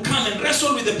had to come and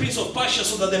wrestle with the prince of Persia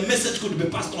so that the message could be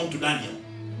passed on to Daniel.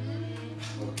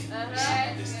 Okay.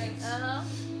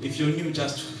 If you're new,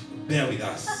 just bear with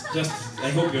us. I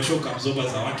hope your shock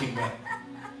absorbers are working well.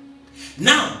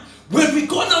 Now, when we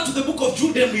go now to the book of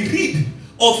Jude and we read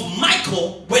of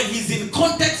Michael when he's in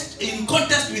contest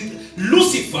with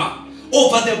Lucifer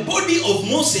over the body of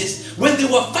Moses, when they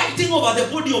were fighting over the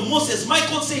body of Moses,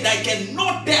 Michael said, I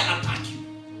cannot dare attack you.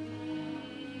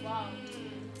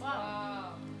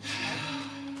 Wow.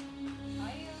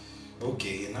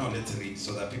 Okay, now let's read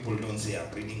so that people don't say I'm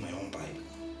reading my own Bible.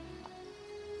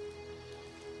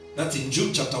 That's in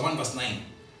Jude chapter 1 verse 9.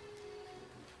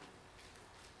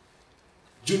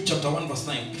 Jude chapter 1 verse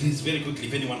 9. Please, very quickly,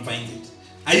 if anyone finds it.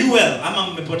 Are you well?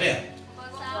 Ama mmepotea?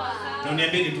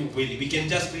 We can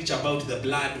just preach about the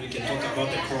blood. We can talk about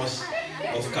the cross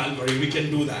of Calvary. We can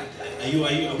do that.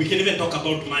 We can even talk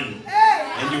about money.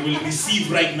 And you will receive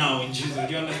right now in Jesus.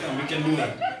 Do you understand? We can do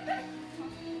that.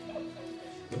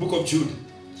 The book of Jude.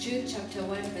 Jude chapter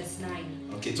 1 verse 9.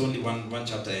 Okay, it's only one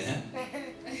chapter.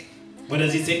 What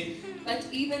does it say? But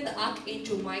even the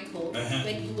archangel Michael,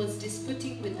 when he was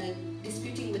disputing with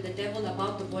the devil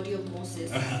about the body of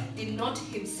Moses, did not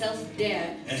himself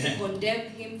dare to condemn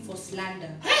him for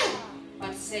slander,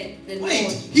 but said, the Lord...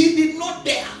 Wait, he did not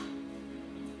dare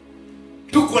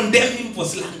to condemn him for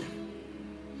slander.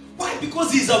 Why?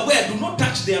 Because he's aware, do not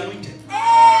touch the anointed.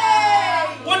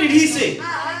 What did he say?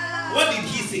 What did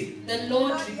he say? The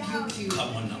Lord rebuke you.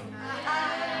 Come on now.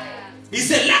 He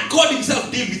said, let God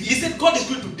himself deal with you. He said, God is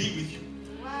going to deal with you.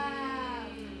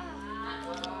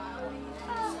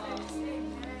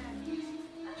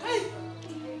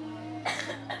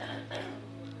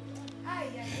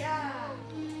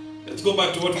 Let's go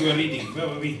back to what we were reading. Where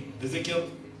were we? Ezekiel?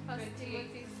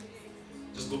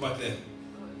 Just go back there.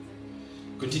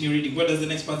 Continue reading. What does the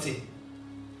next part say?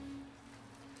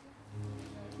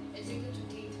 Ezekiel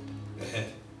 28.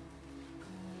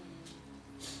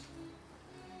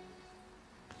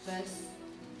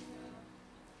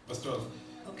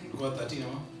 what, 13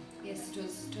 or? Yes, it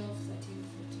was 12, 13,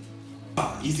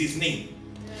 14. Is his name.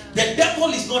 The devil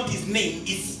is not his name,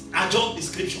 it's a job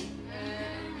description.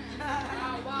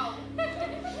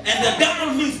 And the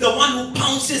devil means the one who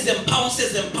pounces and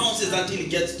pounces and pounces until he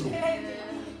gets through.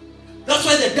 That's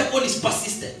why the devil is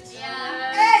persistent.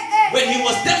 When he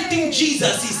was tempting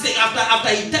Jesus, he said, after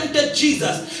he tempted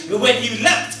Jesus, when he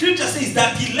left, scripture says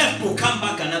that he left to come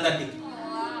back another day.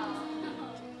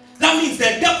 That means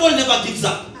the devil never gives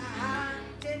up.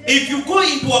 If you go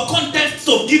into a context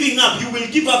of giving up, you will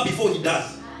give up before he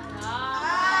does.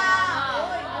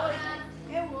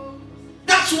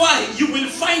 That's why you will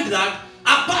find that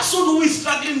a person who is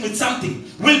struggling with something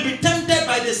will be tempted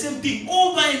by the same thing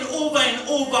over and over and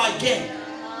over again.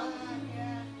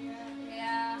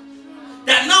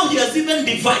 That now he has even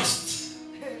devised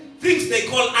things they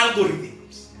call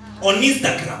algorithms on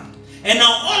Instagram. And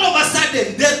now all of a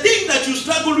sudden, the thing that you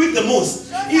struggle with the most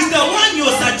is the one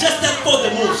you're suggested for the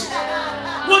most.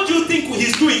 What do you think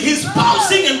he's doing? He's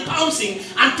pouncing and pouncing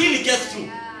until he gets through.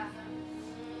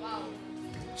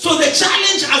 So the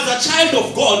challenge as a child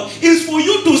of God is for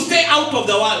you to stay out of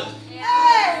the world.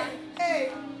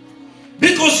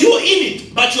 Because you're in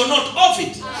it, but you're not of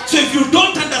it. So if you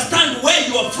don't understand where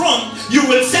you are from, you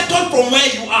will settle from where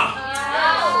you are.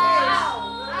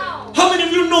 How many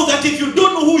of you know that if you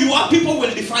don't know who you are, people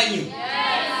will define you?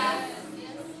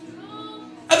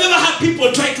 Have you ever had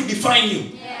people try to define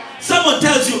you? Someone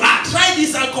tells you, try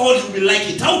this alcohol, you will like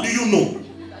it. How do you know?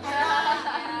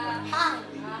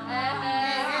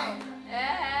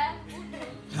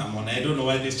 Come on, I don't know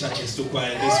why this church is so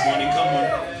quiet this morning. Come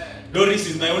on. Doris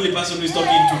is my only person who is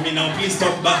talking to me now. Please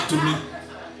talk back to me.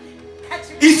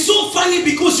 It's so funny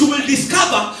because you will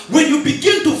discover when you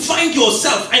begin to find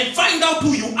yourself and find out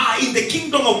who you are in the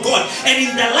kingdom of God and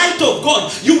in the light of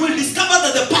God, you will discover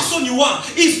that the person you are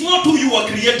is not who you were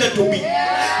created to be.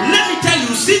 Let me tell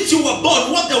you, since you were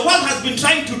born, what the world has been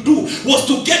trying to do was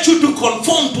to get you to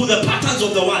conform to the patterns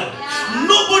of the world.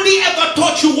 Nobody ever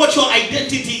taught you what your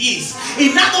identity is.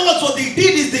 In other words, what they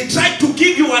did is they tried to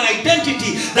give you an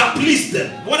identity that pleased them.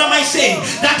 What am I saying?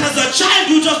 That as a child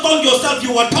you just found yourself,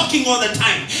 you were talking all the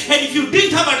time. And if you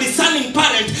didn't have a discerning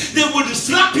parent, they would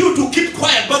slap you to keep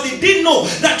quiet. But they didn't know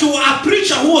that you were a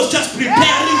preacher who was just preparing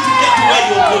to get to where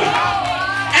you're going.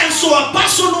 And so a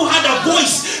person who had a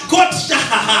voice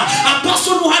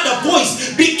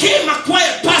became a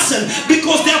quiet person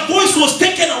because their voice was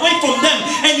taken away from them.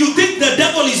 And you think the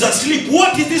devil is asleep.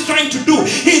 What is he trying to do?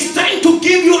 He's trying to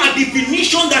give you a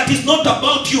definition that is not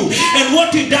about you. And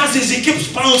what he does is he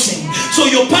keeps bouncing. So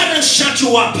your parents shut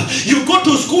you up. You go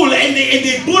to school and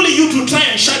they bully you to try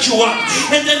and shut you up.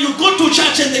 And then you go to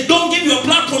church and they don't give you a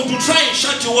platform to try and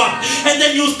shut you up. And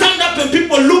then you stand up and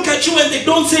people look at you and they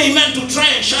don't say amen to try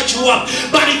and shut you up.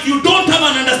 But if you don't have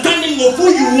an understanding of who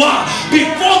you are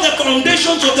before the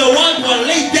foundations of the world were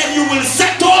laid, then you will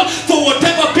settle for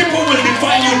whatever people will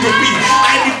define you to be.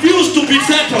 I refuse to be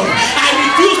settled. I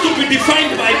refuse to be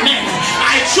defined by men.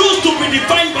 I choose to be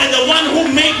defined by the one who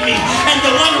made me and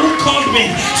the one who called me.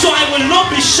 So I will not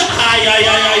be shy.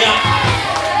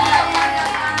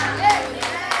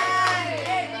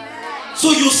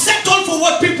 So you settle for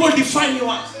what people define you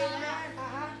as.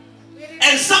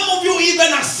 And some of you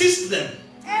even assist them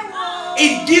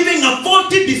in giving a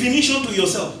faulty definition to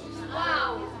yourself.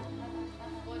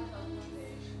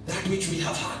 That which we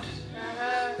have heard,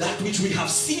 that which we have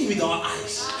seen with our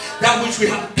eyes, that which we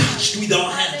have touched with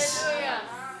our hands.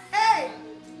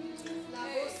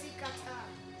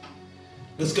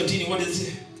 Let's continue. What does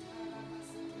it say?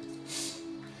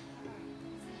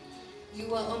 You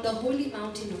were on the holy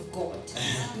mountain of God.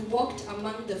 You walked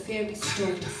among the fairy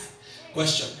stones.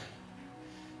 Question.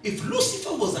 If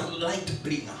Lucifer was a light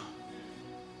bringer,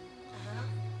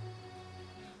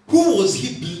 who was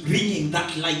he bringing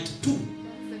that light to?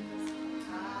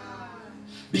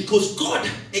 Because God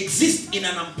exists in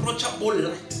an approachable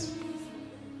light.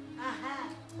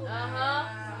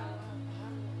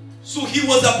 So he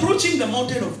was approaching the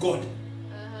mountain of God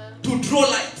to draw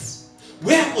lights.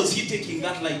 Where was he taking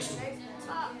that light to?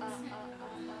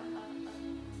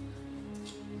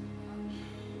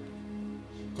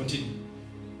 Continue.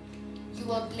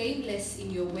 You are blameless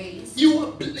in your ways. You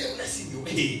are blameless in your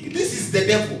ways. This is the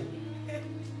devil.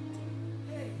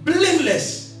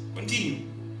 Blameless. Continue.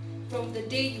 From the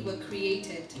day you were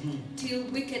created, till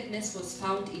wickedness was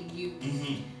found in you.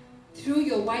 Through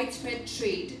your widespread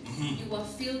trade, you were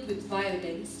filled with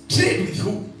violence. Trade with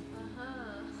who?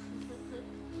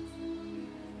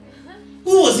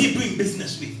 Who was he doing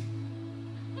business with?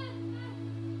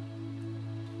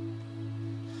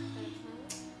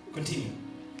 Continue.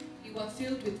 You were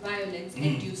filled with violence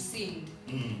and you sinned.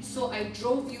 So I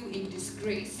drove you in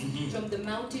disgrace from the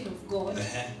mountain of God,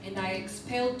 and I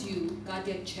expelled you,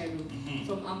 guardian cherub,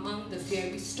 from among the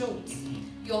fiery stones.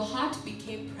 Your heart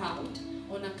became proud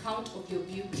on account of your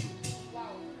beauty.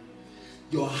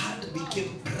 Your heart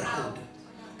became proud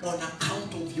on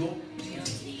account of your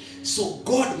beauty. So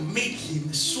God made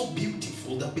him so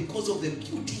beautiful that because of the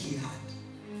beauty he had.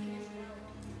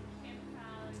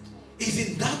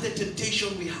 Isn't that the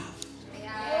temptation we have?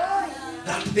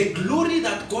 That the glory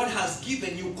that God has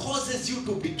given you causes you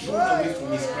to be drawn away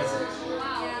from his presence.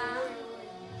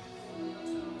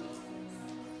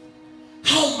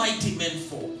 How mighty men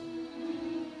fall.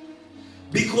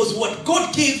 Because what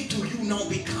God gave to you now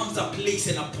becomes a place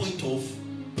and a point of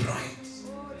pride.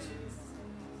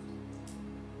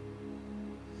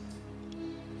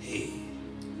 Hey.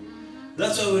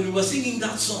 That's why when we were singing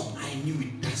that song, I knew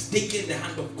it has taken the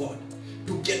hand of God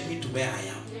to get me to where I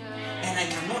am. And I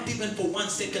cannot even for 1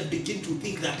 second begin to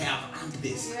think that I have earned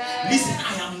this. Listen,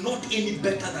 I am not any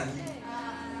better than you.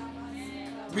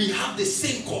 We have the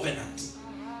same covenant.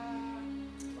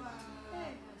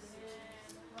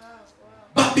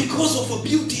 But because of her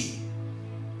beauty.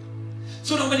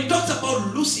 So now when he talks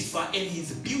about Lucifer and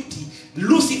his beauty,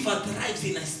 Lucifer thrives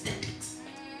in aesthetics.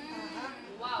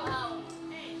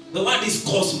 The word is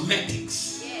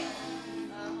cosmetics.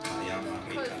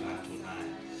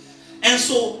 And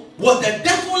so what the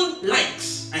devil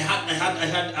likes, I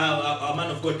had a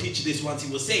man of God teach this once.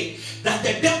 He was saying that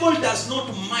the devil does not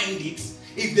mind it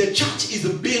if the church is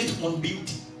built on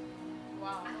beauty.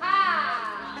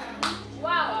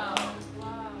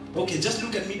 Okay, just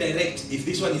look at me direct if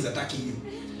this one is attacking you.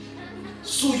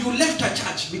 So you left a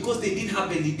church because they didn't have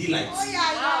LED lights.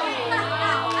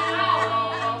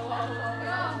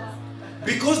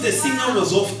 Because the singer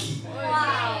was off key.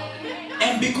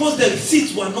 And because the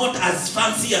seats were not as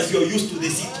fancy as you're used to the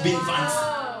seats being fancy.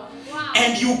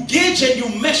 And you gauge and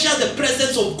you measure the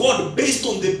presence of God based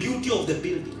on the beauty of the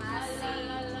building.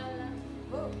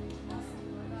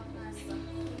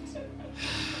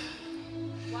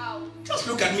 Just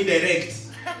look at me direct.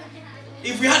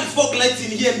 If we had fog lights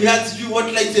in here and we had to do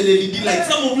what lights and LED lights,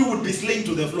 some of you would be slain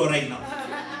to the floor right now.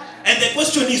 And the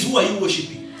question is, who are you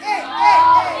worshiping?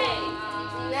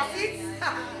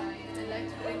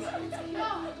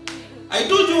 I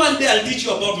told you one day I'll teach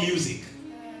you about music.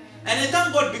 And I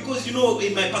thank God because, you know,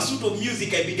 in my pursuit of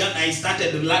music, I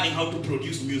started learning how to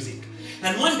produce music.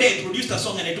 And one day I produced a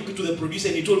song and I took it to the producer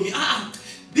and he told me,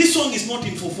 this song is not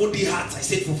in for 40 hertz. I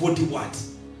said, for 40 what?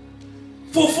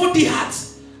 For 40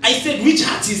 hertz. I said, which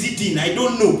hertz is it in? I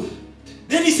don't know.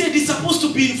 Then he said, it's supposed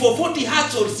to be in for 40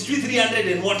 hertz or 300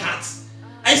 and what hertz?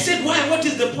 I said, why? What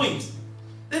is the point?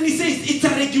 Then he says, it's a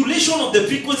regulation of the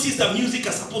frequencies that music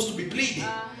are supposed to be played in. So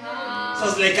I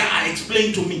was like,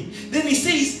 explain to me. Then he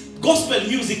says, gospel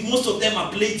music, most of them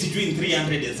are played between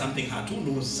 300 and something hertz. Who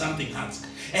knows? Something hertz.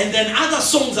 And then other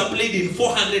songs are played in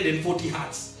 440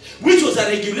 hertz. Which was a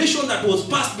regulation that was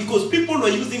passed because people were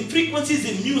using frequencies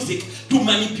in music to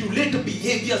manipulate the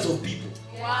behaviors of people.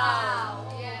 Wow.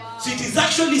 So it is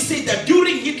actually said that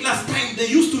during Hitler's time, they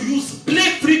used to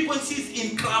play frequencies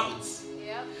in crowds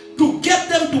to get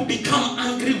them to become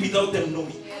angry without them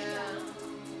knowing.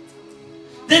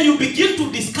 Then you begin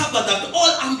to discover that all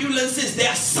ambulances,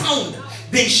 their sound,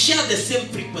 they share the same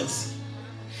frequency.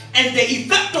 And the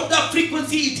effect of that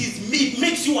frequency, it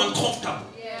makes you uncomfortable.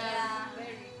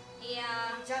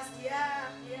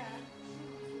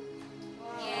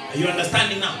 Are you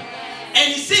understanding now?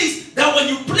 And it says that when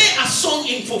you play a song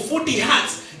in for 40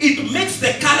 hertz, it makes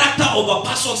the character of a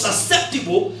person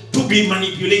susceptible to be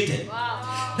manipulated.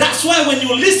 That's why when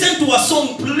you listen to a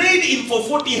song played in for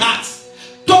 40 hertz,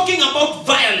 talking about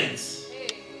violence,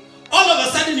 all of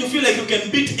a sudden you feel like you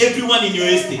can beat everyone in your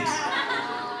estate.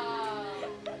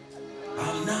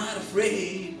 I'm not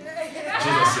afraid.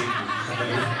 Jesus saved me.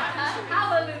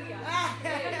 Hallelujah.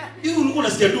 You want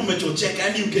to stay too much or check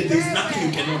and there's nothing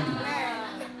you cannot do.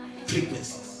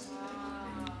 Frequencies.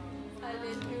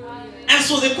 And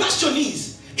so the question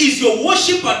is your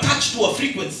worship attached to a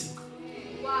frequency?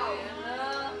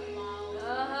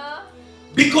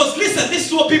 Because listen, this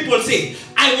is what people say.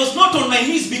 I was not on my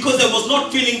knees because I was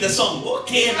not feeling the song.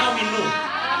 Okay, now we know.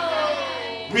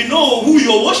 We know who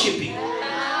you're worshiping.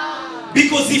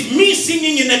 Because if me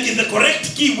singing in the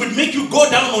correct key would make you go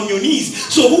down on your knees,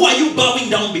 so who are you bowing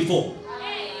down before?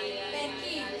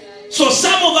 So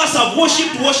some of us have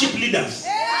worshipped worship leaders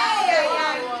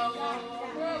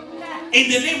in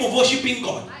the name of worshiping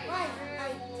God.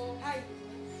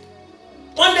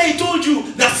 One day I told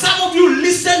you that some of you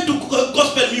listen to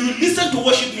gospel, you listen to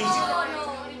worship music.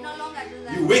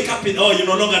 You wake up in, you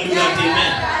no longer do that,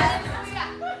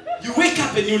 amen. You You wake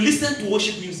up and you listen to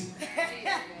worship music.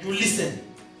 You listen.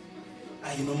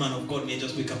 You know, man of God, may I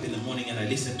just wake up in the morning and I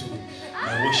listen to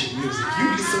my worship music.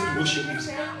 You listen to worship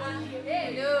music.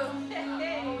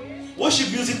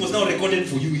 Worship music was now recorded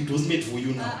for you. It was made for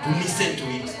you now to listen to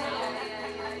it.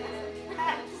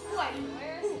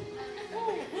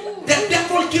 The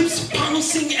devil keeps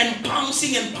pouncing and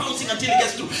pouncing and pouncing until it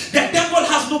gets through. The devil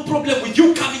has no problem with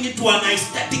you coming into an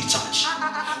aesthetic church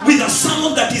with a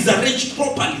sermon that is arranged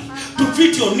properly to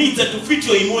fit your needs and to fit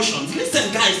your emotions.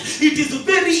 Listen, guys, it is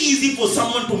very easy for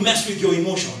someone to mess with your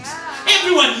emotions.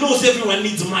 Everyone knows everyone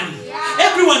needs money.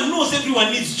 Everyone knows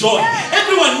everyone needs joy.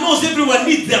 Everyone knows everyone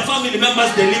needs their family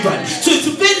members delivered. So it's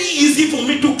very easy for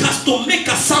me to custom make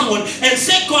a sermon and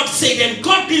say God said, and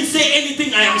God didn't say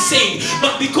anything I am saying.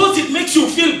 But because it makes you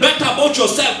feel better about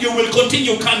yourself, you will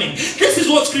continue coming. This is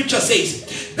what scripture says.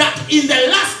 That in the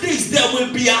last days there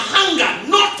will be a hunger,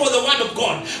 not for the word of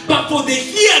God, but for the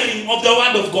hearing of the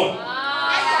word of God.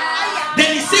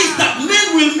 Then he says that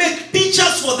men will make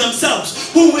teachers for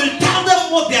themselves who will tell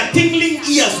them what their tingling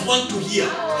ears want to hear.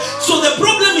 So the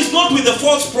problem is not with the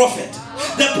false prophet.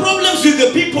 The problem is with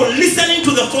the people listening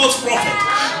to the false prophet.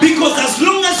 Because as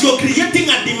long as you're creating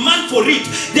a demand for it,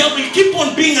 there will keep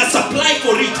on being a supply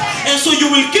for it. And so you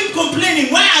will keep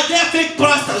complaining, why are there fake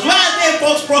pastors? Why are there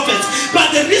false prophets?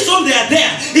 But the reason they are there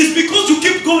is because you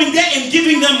keep going there and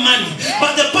giving them money.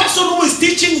 But the person who is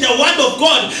teaching the word of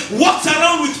God walks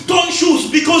around with torn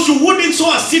shoes because you wouldn't sow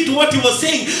a seed to what he was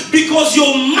saying. Because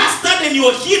you're mastered and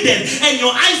you're hidden and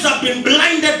your eyes have been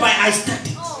blinded by aesthetics.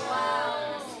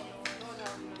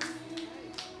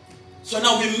 So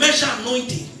now we measure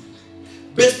anointing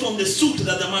based on the suit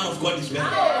that the man of God is wearing.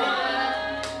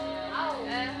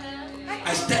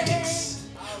 Aesthetics.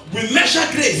 We measure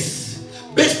grace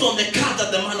based on the car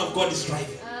that the man of God is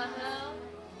driving.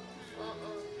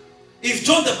 If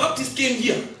John the Baptist came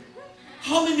here,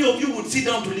 how many of you would sit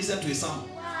down to listen to his sermon?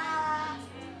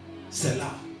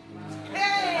 Selah.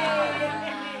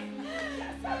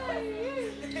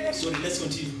 Sorry, let's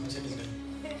continue.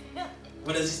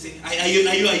 What does he say? Are you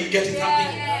getting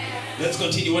something? Let's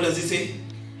continue. What does he say?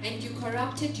 And you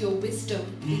corrupted your wisdom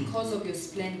because of your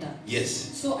splendor. Yes.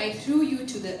 So I threw you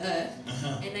to the earth,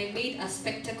 and I made a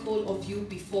spectacle of you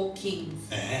before kings.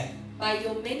 By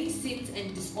your many sins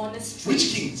and dishonest trade.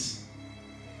 Which kings?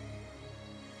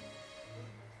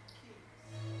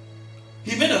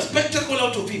 He made a spectacle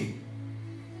out of him.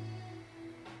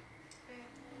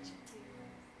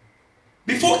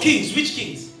 Before kings, which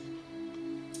kings?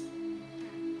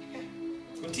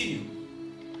 Continue.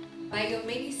 By your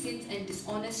many sins and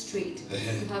dishonest trade,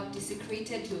 you have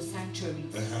desecrated your sanctuary.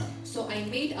 So I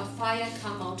made a fire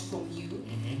come out from you,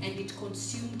 and it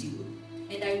consumed you,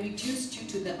 and I reduced you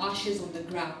to the ashes on the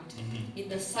ground, in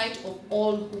the sight of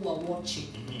all who were watching.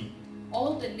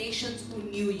 All the nations who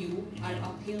knew you are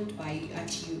appalled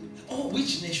at you. Oh,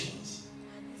 which nations?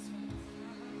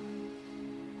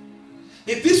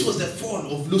 If this was the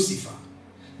fall of Lucifer,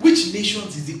 which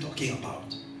nations is he talking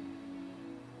about?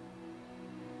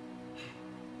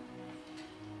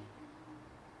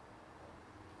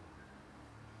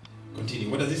 Continue.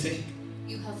 What does it say?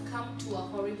 You have come to a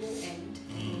horrible end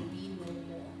and will be no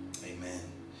more. Amen.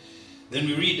 Then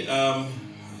we read,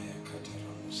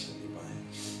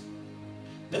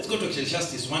 let's go to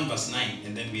Ecclesiastes 1 verse 9,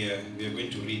 and then we are going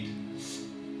to read.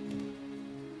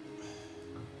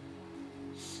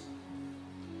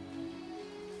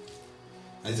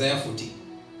 Isaiah 14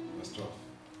 verse 12.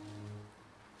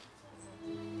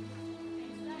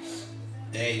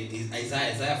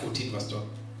 Isaiah 14 verse 12.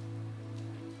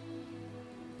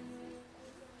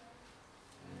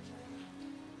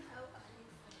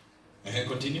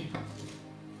 Continue.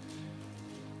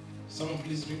 Someone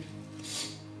please read.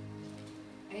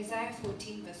 Isaiah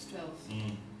 14 verse 12.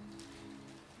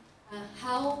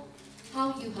 How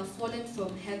you have fallen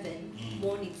from heaven,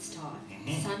 morning star,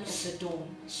 son of the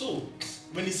dawn. So,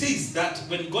 when he says that,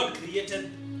 when God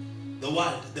created the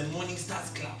world, the morning stars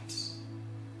clapped.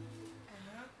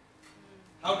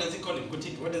 How does he call him?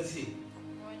 Continue. What does he say?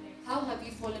 How have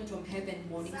you fallen from heaven,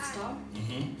 morning star,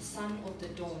 son of the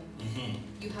dawn?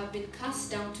 You have been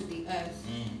cast down to the earth,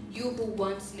 you who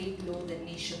once laid low the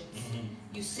nations.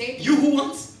 You said, you who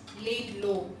once laid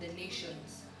low the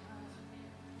nations.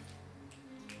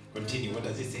 Continue. What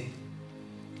does it say?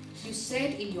 You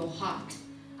said in your heart,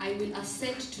 I will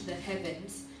ascend to the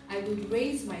heavens. I will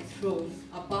raise my throne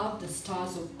above the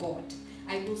stars of God.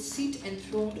 I will sit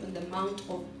enthroned on the mount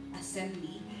of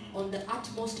assembly, on the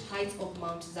utmost heights of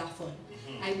Mount Zaphon.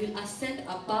 I will ascend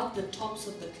above the tops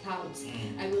of the clouds.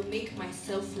 I will make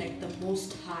myself like the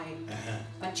Most High.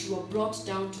 But you are brought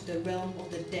down to the realm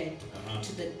of the dead,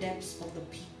 to the depths of the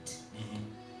pit.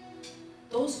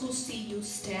 Those who see you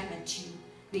stare at you.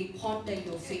 They ponder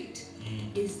your fate.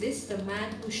 Is this the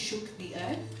man who shook the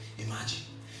earth? Imagine.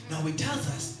 Now it tells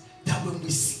us that when we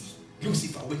see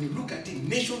Lucifer, when you look at him,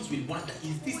 nations will wonder,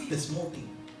 is this the small thing?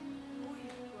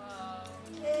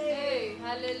 Hey,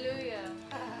 hallelujah.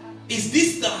 Is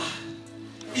this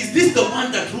the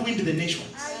one that ruined the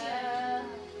nations? I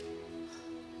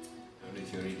don't know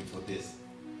if you're ready for this.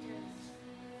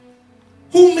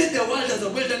 Who made the world as a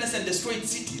wilderness and destroyed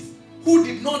cities? Who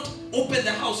did not open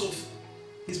the house of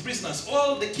his prisoners?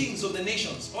 All the kings of the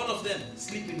nations, all of them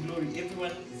sleep in glory.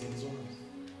 Everyone is in his own house.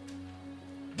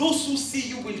 Those who see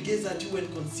you will gaze at you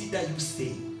and consider you,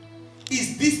 saying,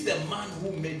 is this the man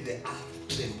who made the earth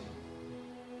tremble?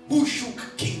 Who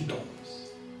shook kingdoms?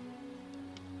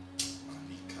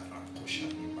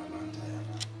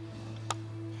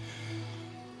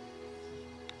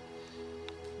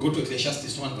 Go to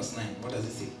Ecclesiastes 1 verse 9. What does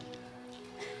it say?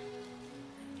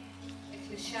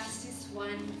 Ecclesiastes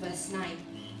 1 verse 9.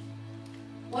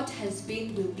 What has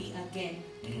been will be again.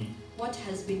 What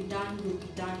has been done will be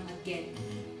done again.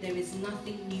 There is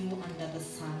nothing new under the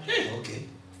sun. Okay.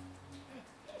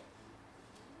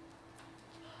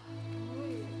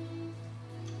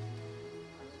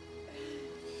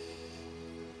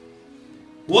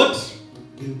 What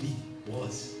will be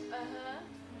was.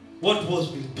 What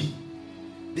was will be.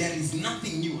 There is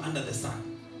nothing new under the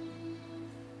sun.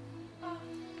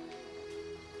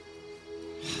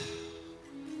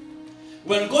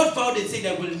 When God vowed and said,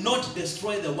 I will not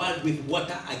destroy the world with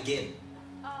water again.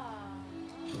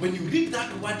 When you read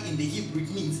that word in the Hebrew,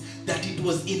 it means that it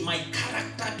was in my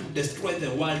character to destroy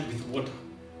the world with water.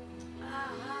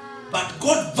 But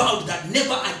God vowed that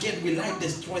never again will I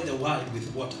destroy the world with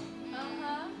water.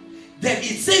 Then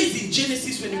it says in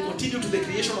Genesis, when you continue to the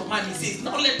creation of man, it says,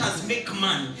 now let us make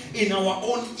man in our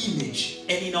own image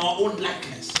and in our own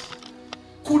likeness.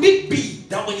 Could it be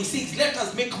that when he says, let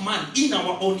us make man in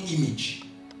our own image,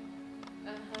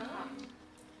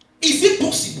 is it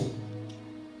possible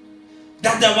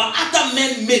that there were other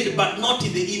men made but not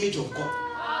in the image of God?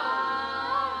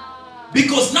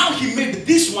 Because now he made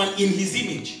this one in his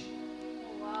image.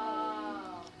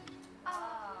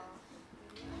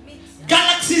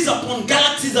 Galaxies upon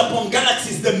galaxies upon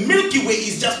galaxies. The Milky Way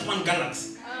is just one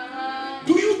galaxy.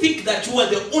 Do you think that you are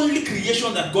the only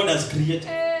creation that God has created?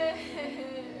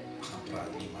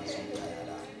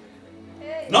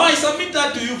 Now I submit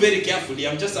that to you very carefully.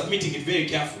 I'm just submitting it very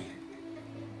carefully.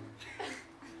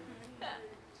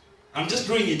 I'm just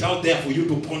throwing it out there for you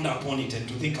to ponder upon it and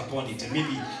to think upon it and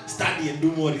maybe study and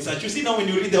do more research. You see, now when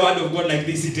you read the word of God like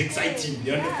this, it excites you.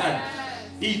 You understand?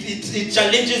 It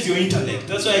challenges your intellect.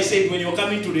 That's why I said when you're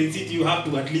coming to the city, you have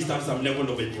to at least have some level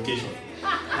of education.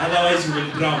 Otherwise you will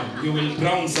drown. You will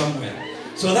drown somewhere.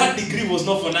 So that degree was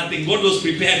not for nothing. God was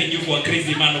preparing you for a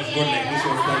crazy man of God like this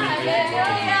one standing right in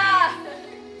front of you.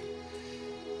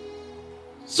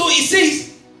 So it says,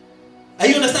 are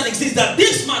you understanding? It says that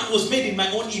this man was made in my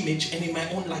own image and in my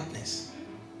own likeness.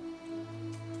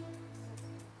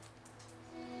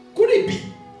 Could it be?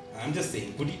 I'm just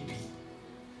saying, could it be?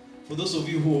 For those of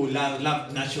you who love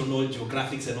National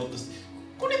Geographics and all this,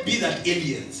 could it be that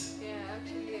aliens? Yeah,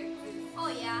 actually exists. Oh,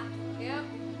 yeah. Yeah.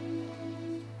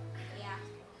 Yeah.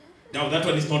 Now that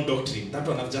one is not doctrine. That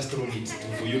one I've just thrown it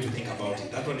for you to think about it.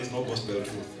 That one is not gospel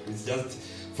truth. It's just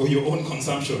for your own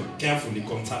consumption. Carefully,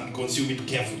 consume it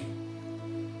carefully.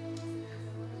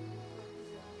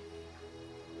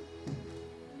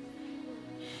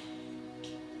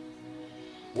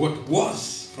 What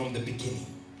was from the beginning,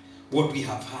 what we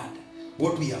have heard,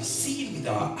 what we have seen with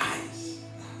our eyes.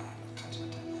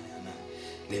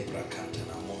 The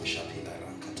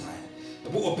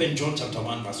book open John chapter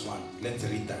 1 verse 1. Let's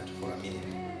read that for a minute.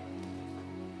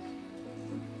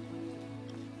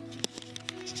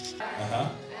 And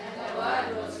the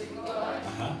Word was with God.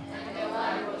 And the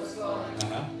Word was God.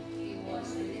 He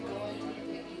was with God in the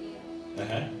beginning.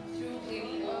 Through him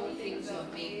all things were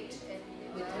made.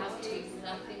 Without him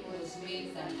nothing was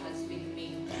made that has been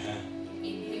made. In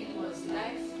him was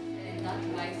life, and that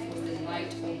life was the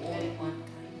light of all mankind.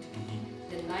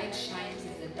 The light shines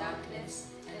in the darkness,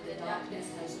 and the darkness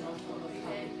has not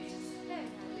overcome it.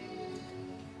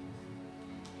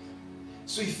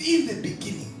 So if in the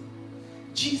beginning,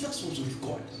 Jesus was with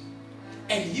God,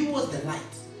 and he was the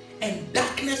light, and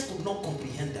darkness could not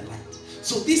comprehend the light.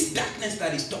 So this darkness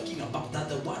that he's talking about, that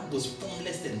the word was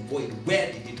formless and void,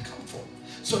 where did it come from?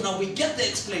 So now we get the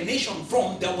explanation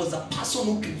from, there was a person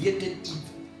who created evil.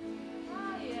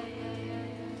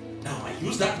 Now I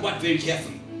use that word very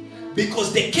carefully,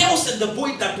 because the chaos and the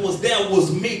void that was there was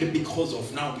made because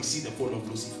of, now we see the fall of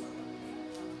Lucifer.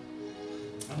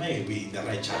 Am I in the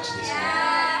right church this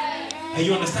morning? Are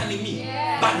you understanding me?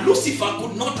 But Lucifer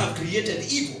could not have created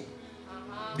evil.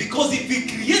 Because if he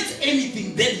creates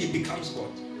anything, then he becomes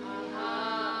God.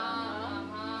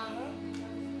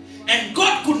 And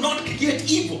God could not create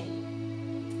evil.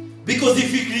 Because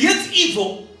if he creates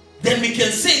evil, then we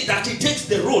can say that he takes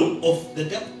the role of the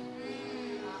devil.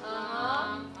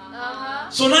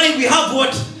 So now we have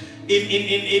what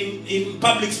in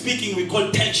public speaking we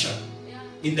call tension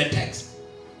in the text.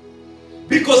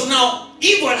 Because now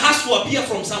evil has to appear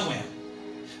from somewhere.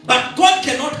 But God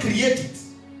cannot create it.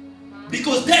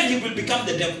 Because then he will become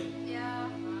the devil.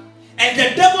 And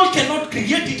the devil cannot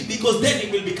create it because then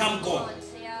he will become God.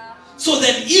 So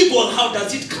then evil, how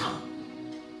does it come?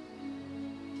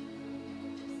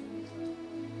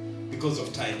 Because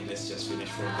of time, let's just finish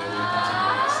from there. We'll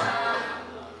continue.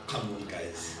 Come on,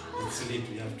 guys. It's late.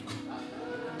 We have to go.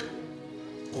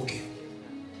 Okay.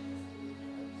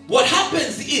 What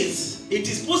happens is, it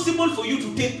is possible for you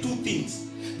to take two things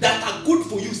that are good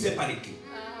for you separately.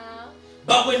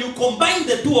 But when you combine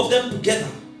the two of them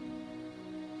together,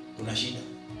 kuna shida.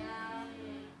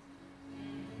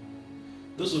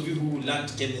 Those of you who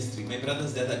learned chemistry, my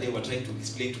brothers the other day were trying to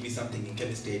explain to me something in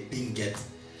chemistry I didn't get.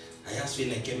 I just feel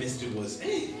like chemistry was,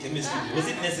 chemistry, was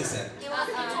it necessary?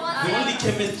 The only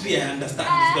chemistry I understand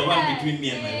is the one between me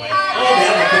and my wife. All the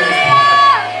other chemistry.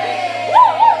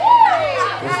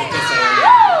 Prophetess.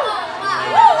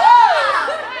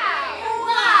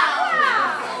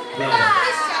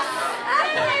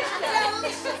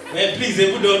 Well, please,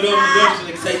 don't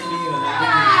excite me.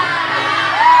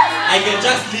 I can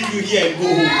just leave you here and go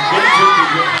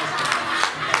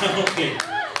home. Okay.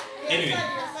 Anyway,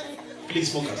 please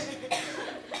focus.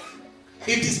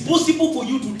 It is possible for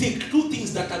you to take two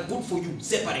things that are good for you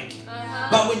separately.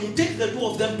 But when you take the two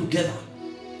of them together,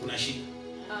 kuna shida.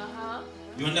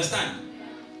 You understand?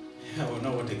 Well,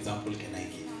 now what example can I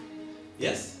give?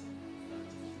 Yes?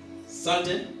 Salt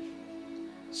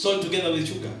together with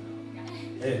sugar.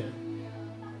 Hey.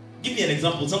 Give me an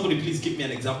example. Somebody please give me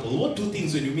an example. What two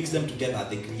things when you mix them together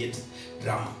they create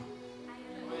drama?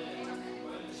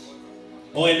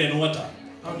 Oil and water.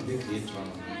 How do they create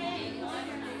drama?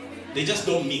 They just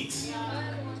don't mix.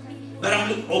 But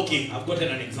okay, I've gotten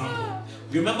an example.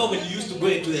 Remember when you used to go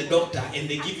into the doctor and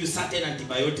they give you certain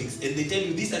antibiotics and they tell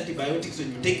you these antibiotics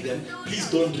when you take them, please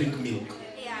don't drink milk.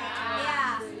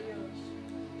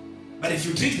 But if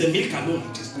you drink the milk alone,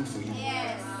 it is good for you.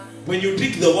 When you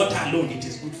drink the water alone, it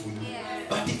is good for you.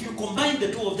 But if you combine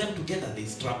the two of them together, there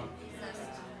is trouble.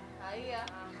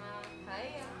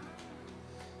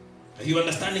 Are you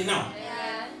understanding now?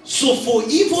 So for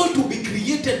evil to be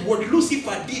created, what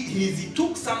Lucifer did is he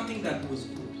took something that was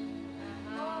good,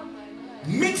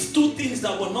 mixed two things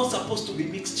that were not supposed to be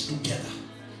mixed together,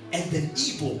 and then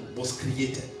evil was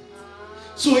created.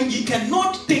 So he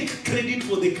cannot take credit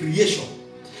for the creation,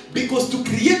 because to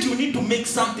create you need to make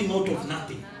something out of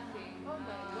nothing.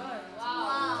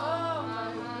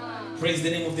 Praise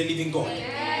the name of the living God.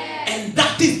 And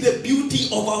that is the beauty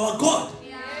of our God.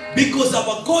 Because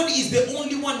our God is the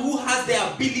only one who has the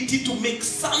ability to make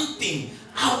something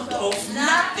out of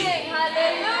nothing.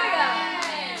 Hallelujah.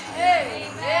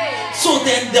 So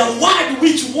then the word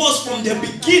which was from the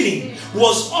beginning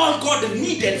was all God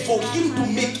needed for him to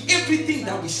make everything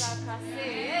that we see.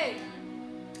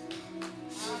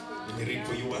 Let me read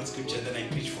for you one scripture, then I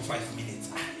preach for 5 minutes.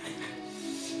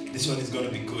 This one is going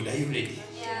to be good. Are you ready?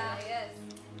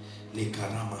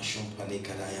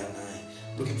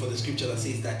 Looking for the scripture that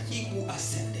says that he who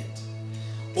ascended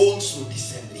also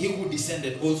descended. He who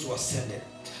descended also ascended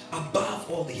above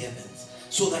all the heavens,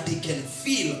 so that he can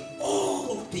fill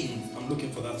all things. I'm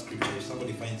looking for that scripture. If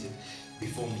somebody finds it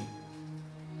before me.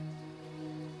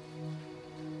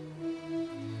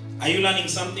 Are you learning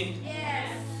something?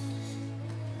 Yes.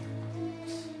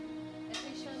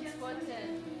 Ephesians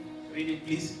 4:10. Read it,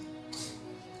 please.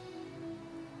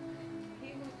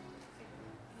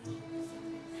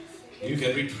 You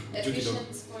can read.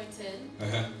 Ephesians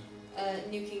 4:10.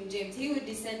 New King James. He who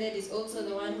descended is also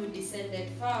the one who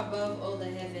descended far above all the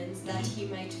heavens, that he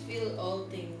might fill all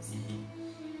things.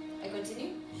 I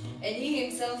continue. And he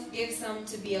himself gave some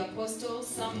to be apostles,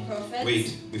 some prophets.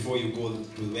 Wait, before you go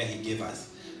to where he gave us,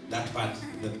 that part,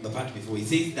 the part before, he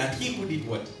says that he who did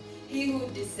what? He who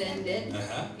descended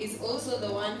is also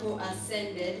the one who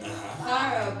ascended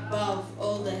far above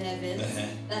all the heavens,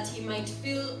 that he might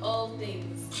fill all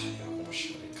things.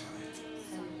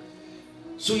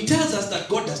 So he tells us that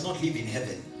God does not live in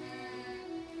heaven.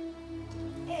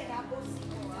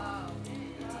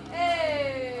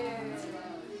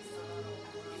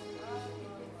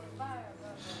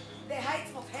 The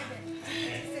heights of heaven.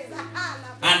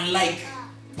 Unlike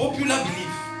popular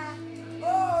belief,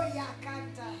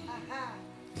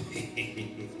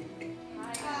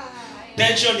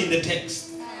 Attention in the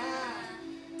text.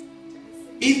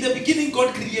 In the beginning,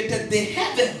 God created the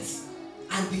heavens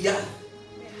and the earth.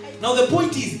 Now the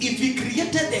point is, if he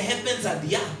created the heavens and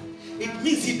the earth, it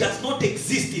means he does not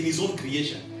exist in his own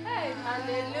creation. You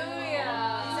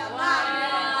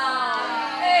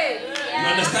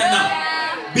understand now?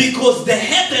 Because the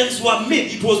heavens were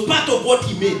made, it was part of what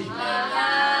he made.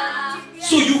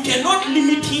 So you cannot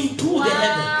limit him to the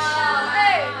heavens.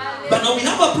 But now we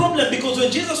have a problem, because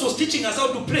when Jesus was teaching us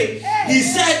how to pray, he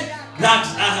said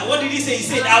that, what did he say? He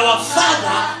said, our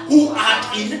Father who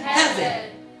art in heaven.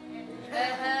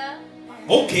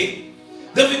 Okay.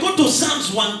 Then we go to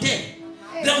Psalms 110.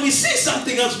 Then we see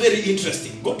something else very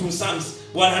interesting. Go to Psalms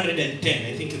 110.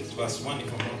 I think it's verse 1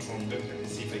 if I'm not wrong. Let me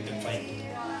see if I can find it.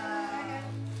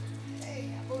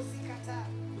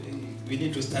 We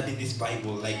need to study this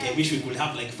Bible. Like, I wish we could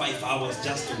have like 5 hours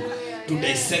just to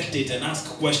dissect it and ask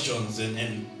questions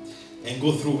and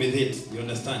go through with it. You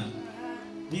understand?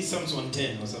 This Psalms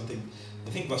 110 or something. I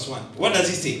think verse 1. What does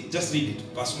he say? Just read it.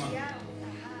 Verse 1.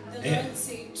 The Lord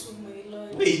said to my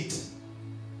Lord. Wait.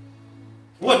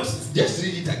 What? Just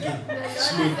read it again.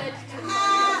 Slowly. The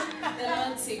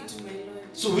Lord said to my Lord.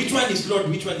 So which one is Lord?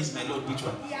 Which one is my Lord? Which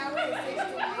one?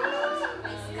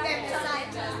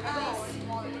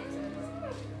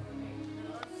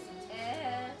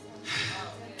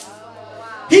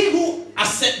 He who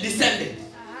descended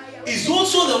is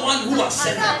also the one who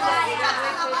ascended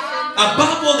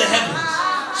above all the heavens,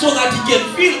 so that he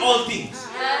can fill all things.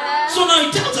 So now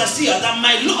it tells us here that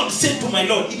my Lord said to my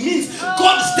Lord. It means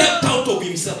God stepped out of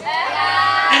himself.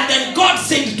 And then God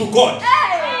said to God.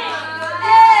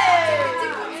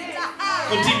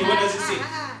 Continue. What does it say?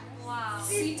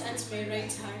 Sit at my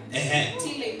right hand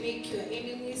till I make your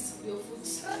enemies your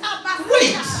footstool.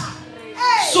 Wait.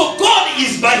 So God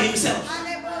is by himself.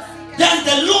 Then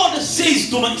the Lord says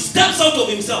to me, steps out of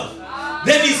himself.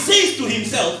 Then he says to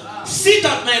himself, sit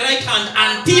at my right hand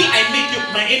until I make you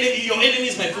my enemy, your enemy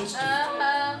is my footstool.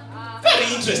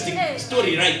 Very interesting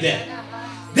story right there.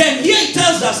 Then here it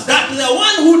tells us that the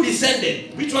one who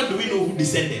descended, which one do we know who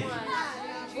descended?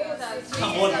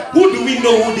 Come on, who do we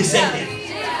know who descended?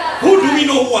 Who do we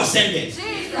know who ascended?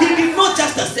 He did not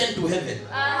just ascend to heaven.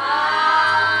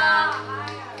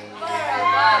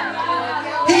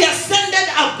 He ascended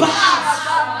above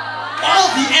all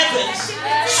the heavens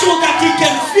so that he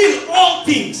can fill all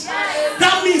things.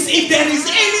 That means if there is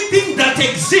anything that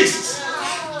exists,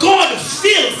 God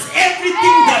fills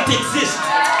everything that exists.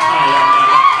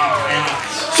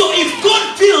 So if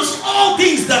God fills all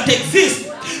things that exist,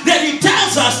 then it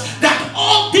tells us that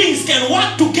all things can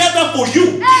work together for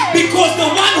you, because the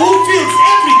one who fills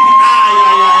everything,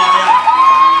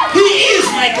 he is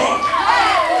my God.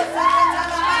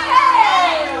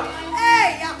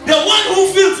 The one who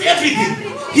fills everything,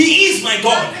 he is my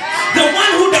God. The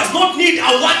one who does not need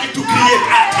a word to create.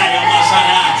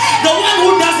 The one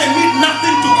who doesn't need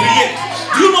nothing to create.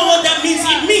 Do you know what that means?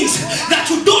 It means that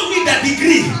you don't need a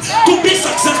degree to be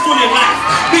successful in life,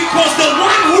 because the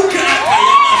one who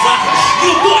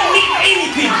you don't need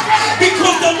anything,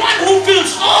 because the one who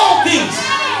fills all things,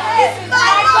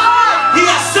 he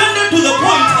ascended to the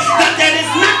point that there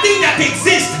is nothing that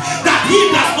exists that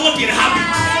he does not inhabit.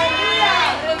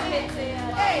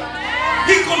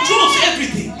 He controls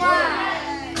everything.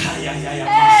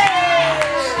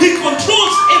 He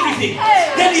controls everything.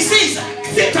 Then he says,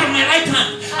 sit on my right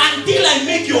hand until I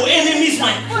make your enemies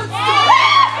mine.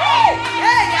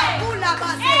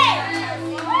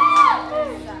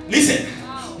 Listen,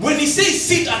 when he says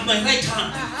sit at my right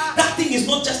hand, that thing is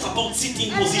not just about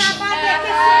sitting position.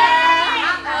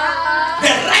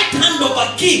 The right hand of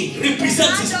a king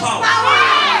represents his power.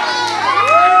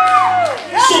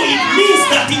 So it means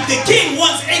that if the king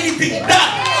wants anything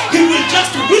done, he will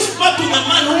just whisper to the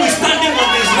man who is standing on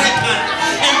his right hand,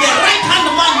 and the right hand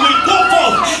man will go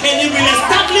forth and he will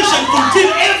establish and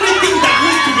fulfill everything that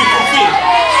needs to be fulfilled.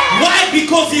 Why?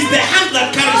 Because he's the hand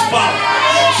that carries power.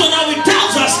 So now it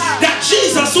tells us that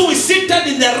Jesus, who is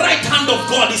seated in the right hand of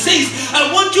God, he says,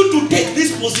 I want you to take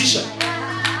this position.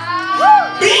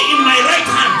 Be in my right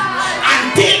hand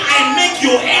until I make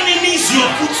your enemies your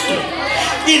footstool.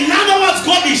 In other words,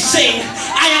 God is saying,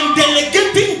 I am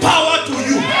delegating power to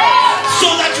you so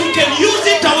that you can use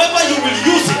it however you will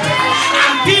use it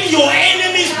until your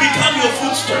enemies become your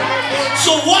footstool.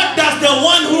 So what does the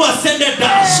one who ascended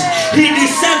does? He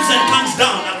descends and comes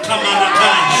down.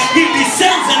 He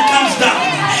descends and comes down.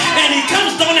 And he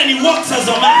comes down and he walks as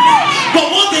a man. But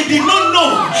what they did not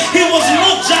know, he was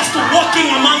not just walking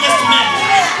amongst men.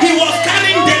 He was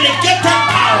carrying delegated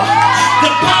power.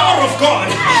 The power of God.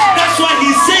 That's why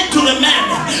he said to the man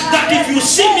that if you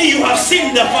see me, you have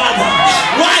seen the Father.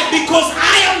 Why? Because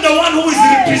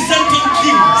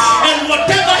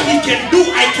can do,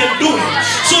 I can do it.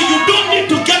 So you don't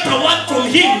need to get a word from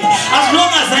him. As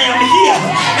long as I am here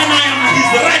and I am at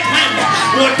his right hand,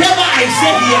 whatever I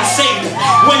say, he has said.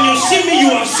 When you see me,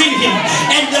 you have seen him.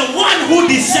 And the one who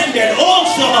descended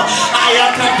also,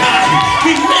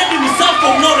 he made himself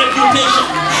of no reputation.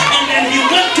 And then he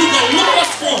went to the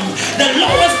lowest form, the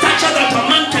lowest stature that a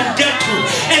man can get to.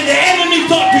 And the enemy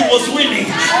thought he was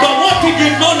winning. But what he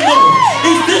did not know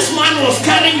is this man was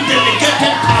carrying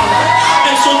delegated power.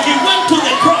 And so he went to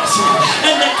the cross.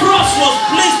 And the cross was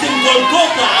placed in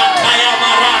Golgotha at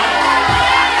Ayamara.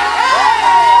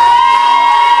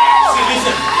 See,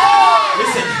 listen.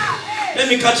 Let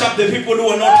me catch up the people who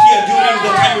were not here during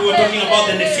the time we were talking about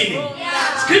the Nephilim.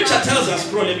 Scripture tells us,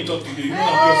 bro, let me talk to you. You know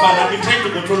your father. I've been trying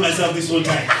to control myself this whole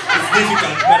time. It's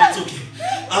difficult, but it's okay.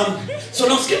 So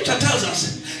now scripture tells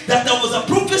us that there was a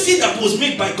prophecy that was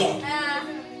made by God.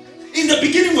 In the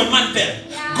beginning when man fell,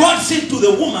 God said to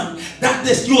the woman that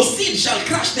your seed shall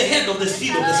crush the head of the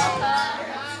seed of the serpent.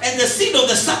 And the seed of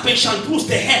the serpent shall bruise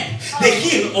the head, the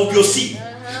heel of your seed.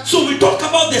 So we talk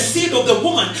about the seed of the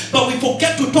woman, but we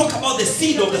forget to talk about the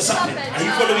seed of the serpent. Are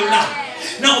you following now?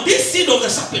 Now this seed of the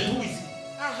serpent, who is it?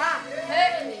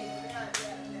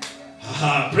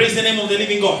 Praise the name of the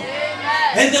living God.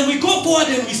 And then we go forward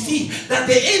and we see that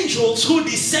the angels who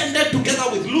descended together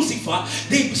with Lucifer,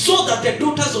 they saw that the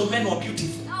daughters of men were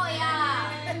beautiful. Oh,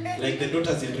 yeah. Like the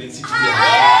daughters in Rain City.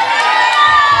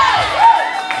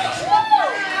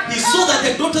 He saw that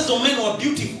the daughters of men were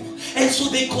beautiful. And so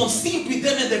they conceived with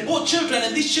them, and they bore children,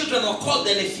 and these children were called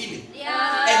the Nephilim.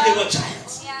 Yeah. And they were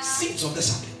giants, Yeah. seeds of the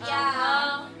serpent.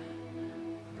 Yeah.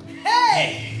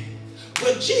 Hey.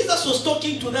 When Jesus was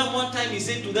talking to them one time, he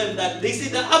said to them that they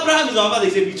said that Abraham is our father.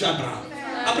 They said, which Abraham?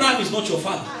 Abraham is not your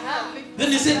father. Then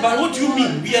they said, but what do you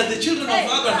mean? We are the children of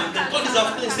Abraham. Then God is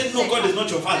our father. He said, no, God is not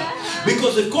your father.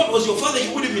 Because if God was your father,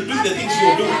 you wouldn't be doing the things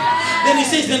you're doing. Then he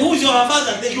says, then who is your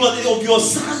father? Then you are of your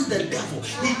son, the devil.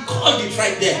 He called it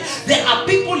right there. There are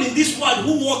people in this world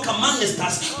who walk amongst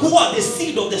us who are the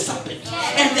seed of the serpent.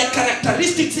 And their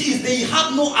characteristics is they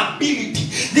have no ability.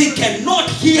 They cannot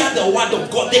hear the word of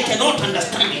God. They cannot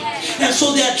understand it. And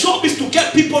so their job is to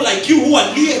get people like you who are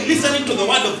listening to the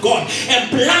word of God and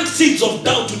plant seeds of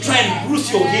doubt to try and bruise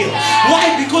your heel.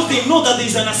 Why? Because they know that there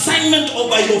is an assignment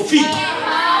over your feet.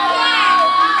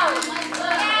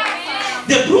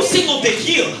 The bruising of the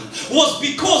heel was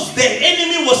because the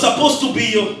enemy was supposed to be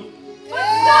you.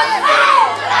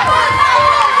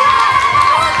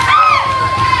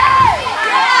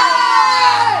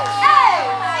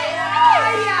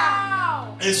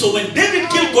 And so when David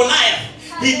killed Goliath,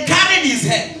 he carried his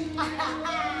head,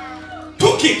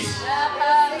 took it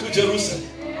to Jerusalem,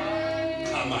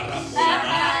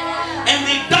 and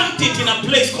they dumped it in a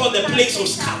place called the place of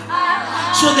skull.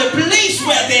 So the place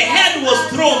where the head was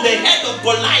thrown, the head of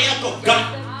Goliath of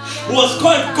Gath, was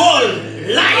called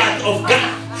Goliath of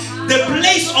Gath. The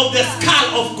place of the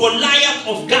skull of Goliath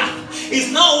of Gath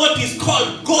is now what is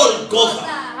called Golgotha.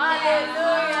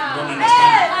 Don't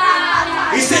understand.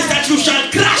 He says that you shall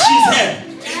crush his head.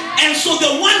 And so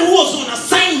the one who was on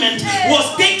assignment was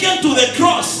taken to the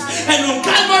cross. And on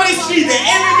Calvary's tree, the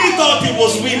enemy thought he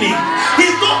was winning. He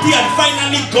thought he had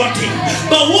finally got him.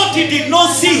 But what he did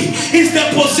not see is the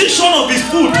position of his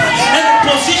foot and the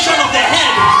position of the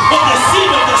head of the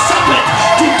seed of the serpent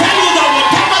to tell you that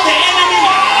whatever the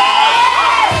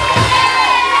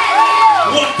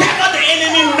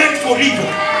enemy meant for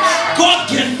evil, God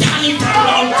can turn it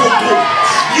around for good.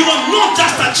 You are not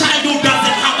just a child who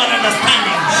doesn't have an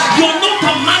understanding. You're not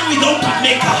a man without a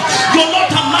maker. You're not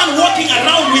a man walking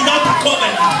around without a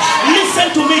covenant.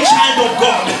 Listen to me, child of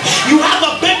God. You have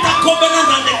a better covenant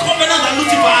than the covenant that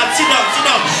Lucifer had. Sit down.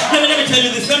 Let me tell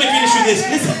you this. Let me finish with this.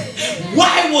 Listen.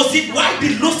 Why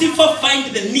did Lucifer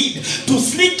find the need to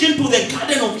sneak into the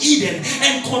Garden of Eden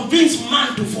and convince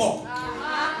man to fall?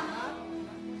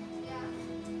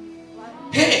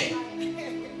 Hey.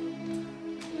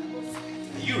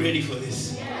 Are you ready for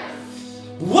this?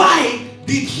 Why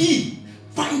did he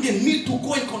find the need to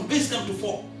go and convince them to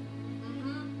fall?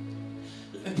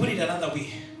 Let me put it another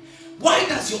way. Why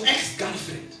does your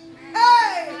ex-girlfriend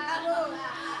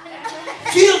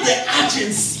feel the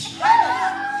urgency,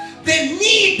 the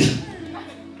need?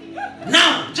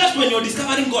 Now, just when you're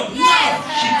discovering God, now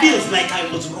she feels like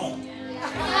I was wrong.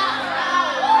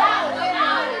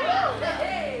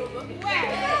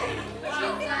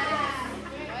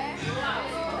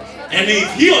 And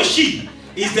if he or she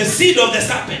is the seed of the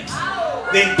serpent,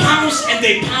 they pounce and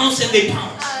they pounce and they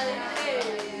pounce.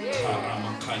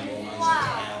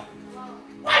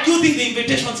 Why do you think the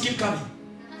invitations keep coming?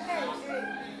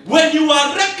 When you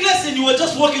were reckless and you were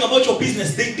just walking about your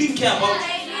business, they didn't care about you.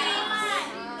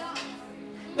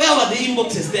 Where were the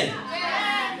inboxes then?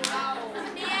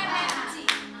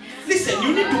 Listen,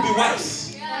 you need to be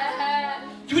wise.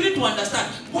 You need to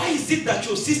understand, why is it that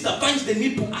your sister finds the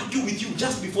need to argue with you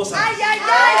just before service? You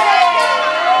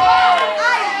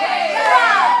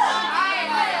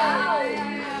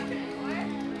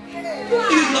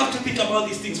have to think about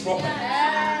these things properly.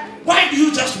 Why do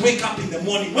you just wake up in the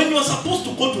morning when you're supposed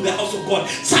to go to the house of God?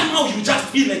 Somehow you just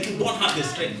feel like you don't have the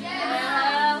strength.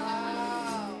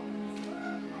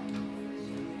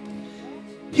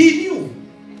 He knew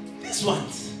these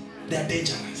ones, they're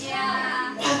dangerous.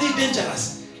 Why are they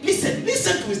dangerous? Listen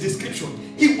to his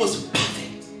description. He was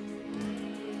perfect.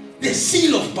 The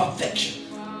seal of perfection.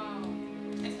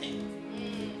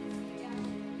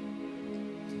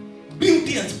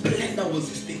 Beauty and splendor was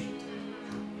his thing.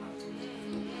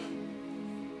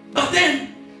 But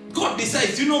then, God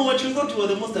decides, you know what, you thought you were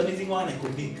the most amazing one I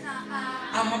could make.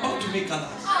 I'm about to make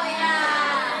others.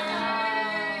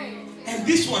 And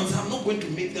these ones, I'm not going to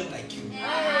make them like you.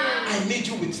 I made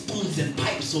you with stones and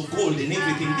pipes of gold and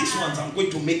everything. These ones, I'm going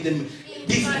to make them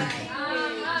differently.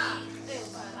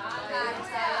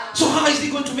 So how is he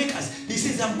going to make us? He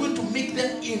says, I'm going to make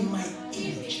them in my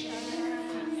image.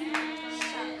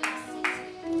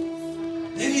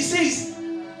 Then he says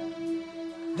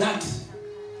that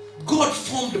God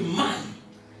formed man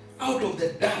out of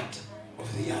the dirt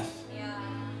of the earth.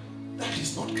 That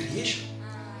is not creation.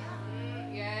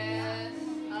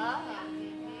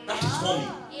 That is forming.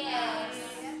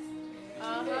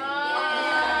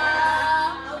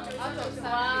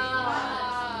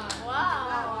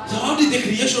 So how did the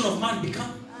creation of man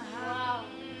become?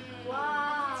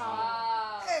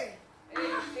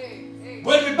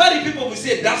 When we bury people, we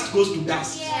say dust goes to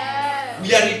dust.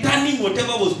 We are returning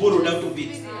whatever was borrowed out of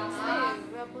it.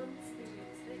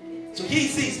 So he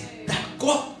says that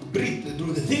God breathed,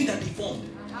 the thing that he formed,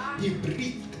 he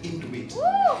breathed into it.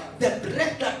 The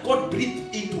breath that God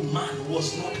breathed into man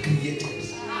was not created.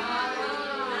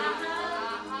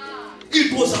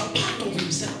 It was a part of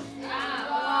himself.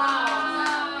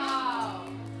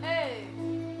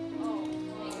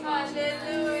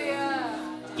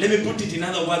 Let me put it in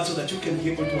other words so that you can be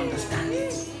able to understand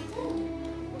it.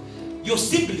 Your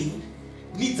sibling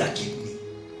needs a kidney.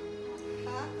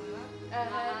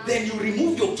 Then you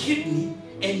remove your kidney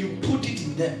and you put it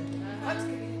in them.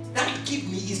 That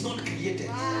kidney is not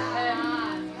created.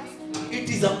 It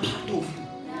is a part of you.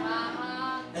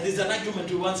 And there's an argument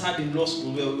we once had in law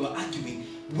school where we were arguing,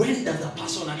 when does a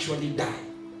person actually die?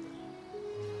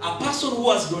 A person who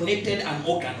has donated an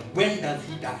organ, when does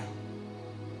he die?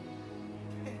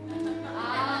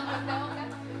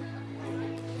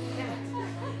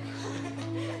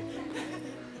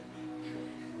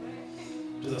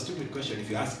 It was a stupid question if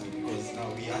you ask me, because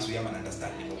now we have an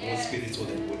understanding of what spirit, soul,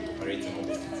 and body operates and all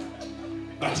these things.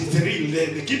 But it's real,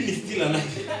 the kidney is still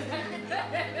alive.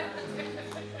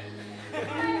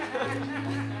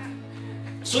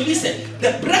 So listen,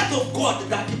 the breath of God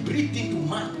that he breathed into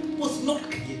man was not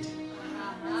created.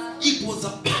 It was a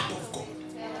part of God.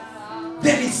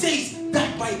 Then it says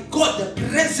that by God, the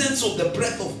presence of the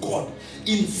breath of God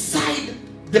inside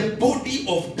the body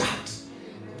of that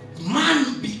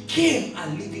man became a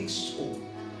living soul.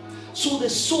 So the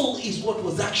soul is what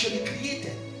was actually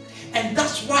created. And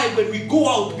that's why when we go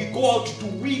out to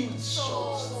win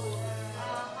souls.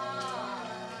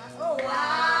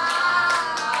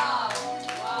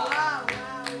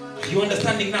 Are you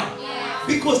understanding now? Yes.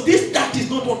 Because that is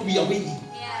not what we are winning.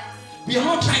 Yes. We are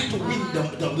not trying to win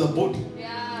the body.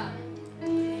 Yeah.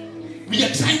 We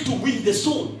are trying to win the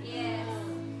soul. Yes.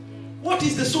 What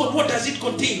is the soul? What does it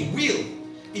contain? Will,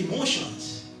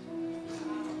 emotions,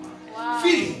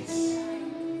 feelings.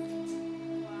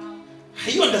 Are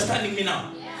you understanding me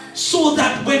now? Yes. So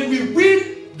that when we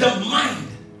win the mind,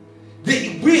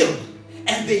 the will,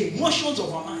 and the emotions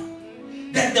of our mind,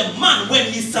 then the man, when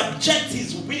he subjects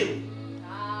his will,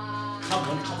 come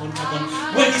on.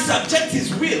 When he subjects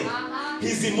his will,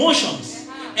 his emotions,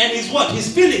 and his what?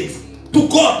 His feelings to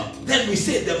God, then we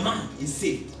say the man is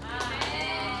saved.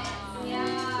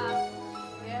 Yeah.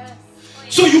 Yes.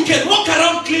 So you can walk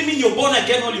around claiming you're born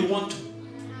again all you want to.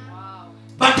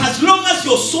 But as long as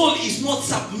your soul is not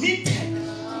submitted,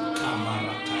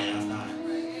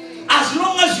 as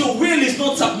long as your will is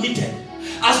not submitted,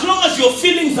 as long as your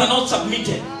feelings are not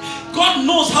submitted, God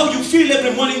knows how you feel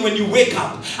every morning when you wake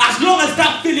up. As long as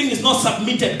that feeling is not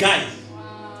submitted, guys.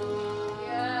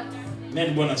 Yes.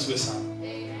 Men born as well.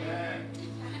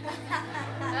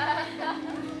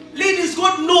 Ladies,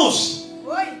 God knows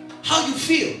how you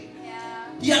feel.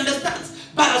 He understands.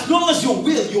 But as long as your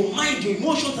will, your mind, your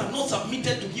emotions are not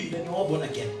submitted to Him, then you're all born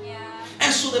again. Yeah.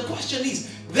 And so the question is,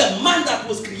 the man that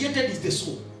was created is the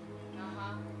soul.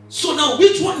 So now,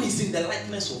 which one is in the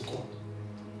likeness of God?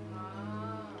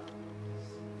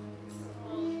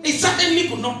 It certainly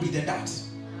could not be the dad.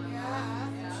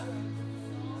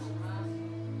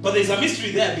 But there's a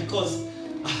mystery there because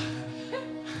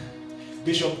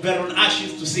Bishop Baron Ash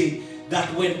used to say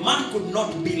that when man could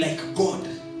not be like God,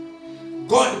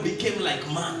 God became like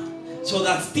man, so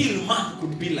that still man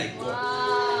could be like God.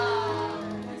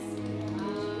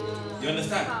 You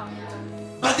understand?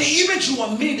 But the image you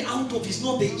were made out of is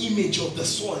not the image of the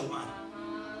soil, man.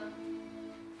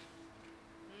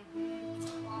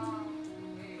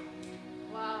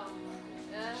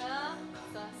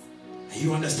 Are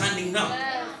you understanding now?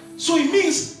 Yes. So it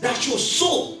means that your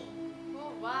soul.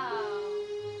 Oh, wow.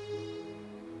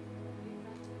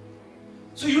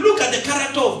 So you look at the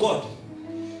character of God,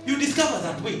 you discover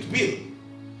that, wait, will.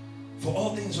 For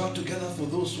all things work together for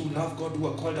those who love God, who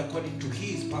are called according to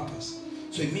his purpose.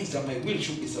 So it means that my will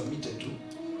should be submitted to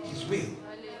his will.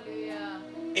 Hallelujah.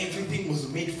 Everything was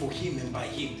made for him and by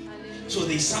him. Hallelujah. So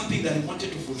there's something that I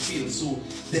wanted to fulfill. So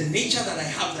the nature that I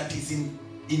have that is in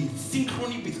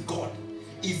synchrony with God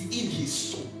is in his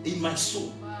soul, in my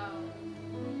soul. Wow.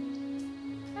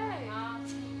 Hey.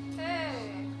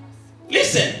 Hey.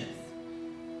 Listen.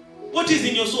 What is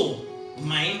in your soul?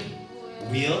 Mind,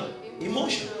 will,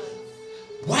 emotion.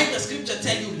 Why does scripture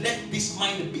tell you, let this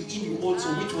mind be in you also,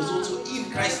 which was also in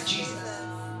Christ Jesus?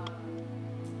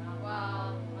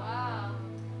 Wow. Wow.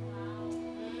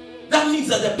 That means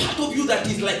that the part of you that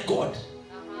is like God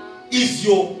is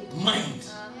your mind,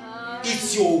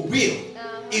 it's your will,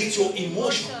 it's your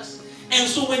emotions. And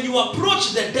so when you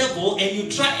approach the devil and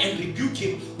you try and rebuke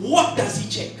him, what does he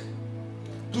check?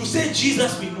 To say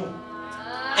Jesus we know,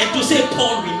 and to say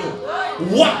Paul we know,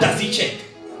 what does he check?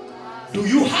 Do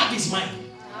you have his mind?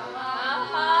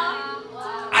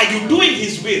 Are you doing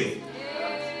his will?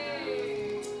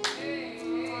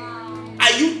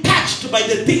 Are you touched by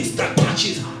the things that touch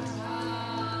his heart?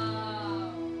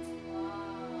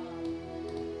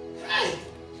 Hey.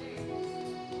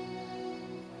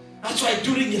 That's why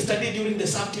during the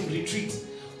South Team retreat,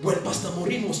 when Pastor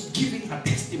Maureen was giving her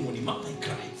testimony, Mama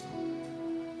cried.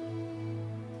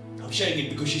 I'm sharing it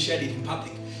because she shared it in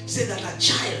public. She said that her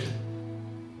child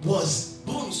was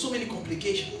born with so many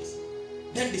complications,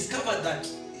 then discovered that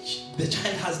the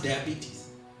child has diabetes.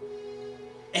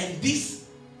 And this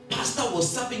pastor was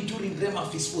serving during Rema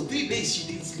Feast. For 3 days she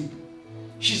didn't sleep.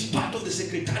 She's part of the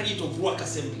Secretariat of Work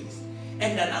Assemblies.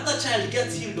 And another child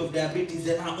gets healed of diabetes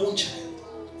than her own child.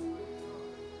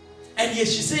 And yes,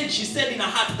 she said in her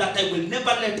heart that I will never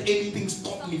let anything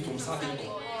stop me from serving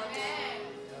God.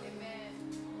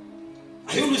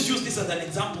 I always use this as an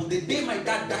example. The day my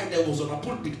dad died, I was on a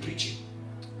pulpit preaching.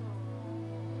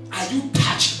 Are you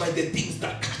touched by the things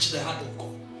that catch the heart of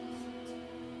God?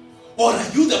 Or are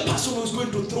you the person who is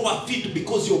going to throw a fit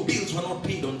because your bills were not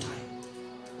paid on time?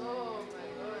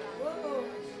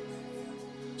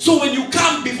 So when you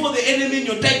come before the enemy and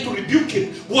you're trying to rebuke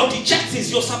him, what he checks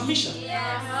is your submission.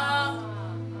 Yes.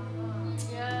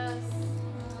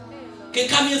 Okay,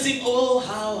 come here and sing, oh,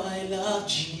 how I love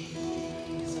Jesus.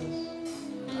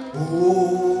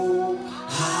 Oh,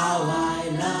 how I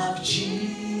love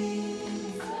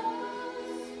Jesus.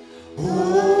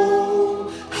 Oh,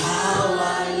 how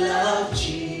I love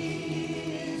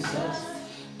Jesus.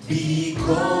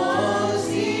 Because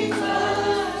he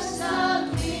first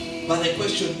loved me. But the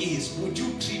question is, would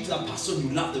you treat the person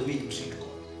you love the way you treat God?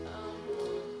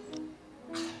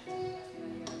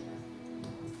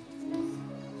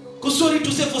 Because sorry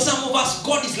to say, for some of us,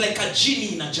 God is like a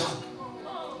genie in a jar.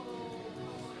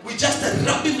 We just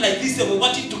rub him like this and we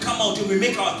want him to come out and we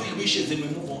make our 3 wishes and we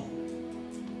move on.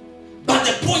 But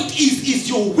the point is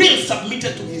your will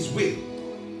submitted to his will?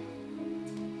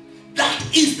 That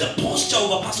is the posture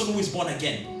of a person who is born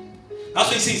again. That's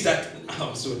why he says that,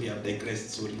 oh sorry, I've digressed,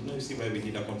 sorry. Now you see why we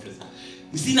need a conference.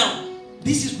 You see now,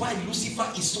 this is why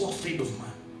Lucifer is so afraid of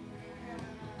man.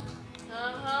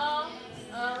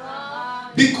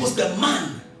 Because the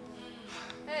man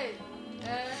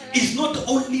is not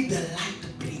only the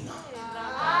light bringer.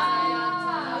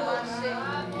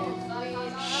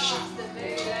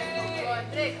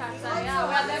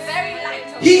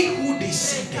 He who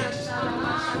descended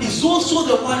is also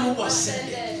the one who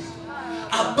ascended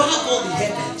above all the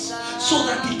heavens so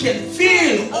that he can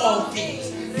fill all things.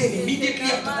 Then immediately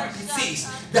after that it says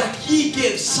that he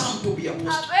gave some to be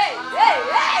apostles.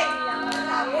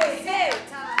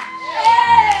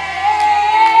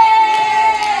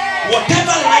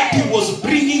 Whatever light he was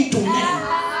bringing to men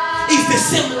is the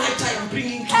same light I am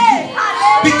bringing to you.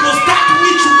 Because that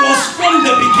which was from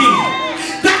the beginning,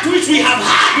 that which we have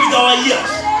heard with our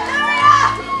ears,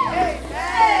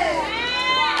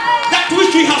 that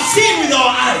which we have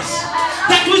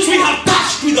have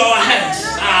touched with our hands.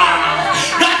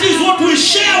 That is what we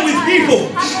share with people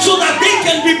so that they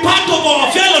can be part of our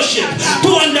fellowship, to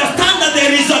understand that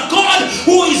there is a God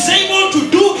who is able to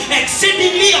do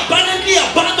exceedingly abundantly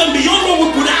abundant beyond what we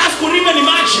could ask or even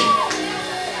imagine.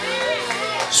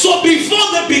 So before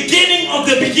the beginning of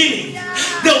the beginning,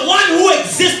 the one who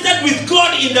existed with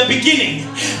God in the beginning,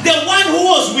 the one who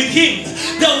was with him,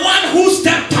 the one who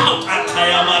stepped out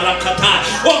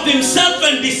of himself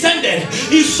and descended,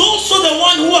 is also the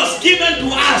one who has given to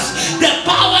us the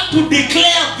power to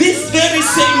declare this very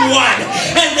same word.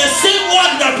 And the same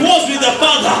word that was with the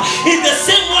Father is the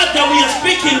same word that we are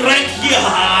speaking right here.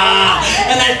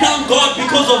 And I thank God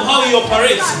because of how he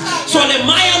operates. So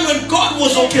Nehemiah, when God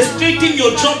was orchestrating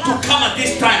your job to come at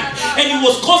this time, and he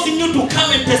was causing you to come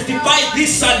and testify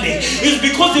this Sunday, is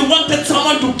because he wanted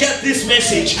someone to get this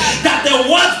message, that the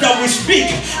words that we speak,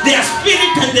 their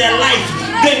spirit and their life,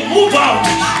 they move out,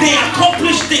 they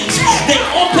accomplish things, they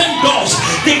open doors,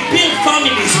 they build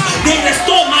families, they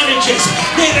restore marriages,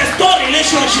 they restore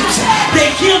relationships,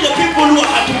 they heal the people who are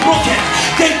heartbroken,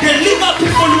 they deliver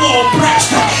people who are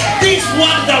oppressed. This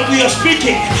word that we are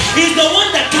speaking is the one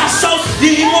that casts out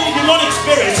demonic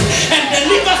spirits and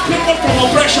delivers people from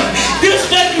oppression. This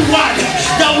very word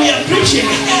that we are preaching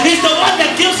is the one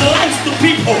that gives life to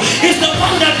people, is the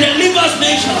one that delivers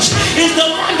nations, is the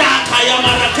one that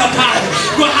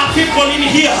we have people in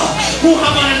here who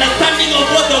have an understanding of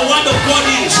what the word of God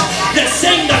is, the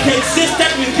same that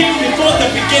existed with him before the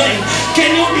beginning. Can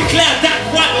you declare that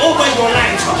word over your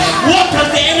life? What has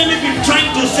the enemy been trying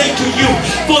to say to you?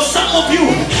 For some of you,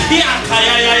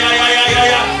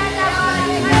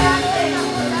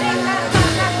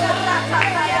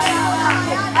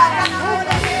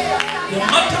 the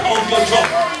matter of your job,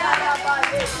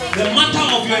 the matter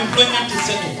of your employment is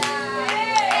settled.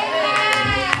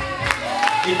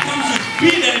 It comes with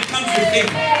speed and it comes with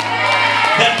favor.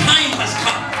 The time has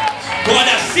come. God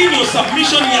has seen your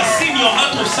submission, he has seen your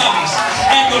heart of service,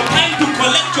 and your time to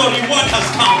collect your reward has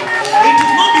come. It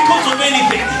is not because of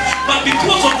anything, but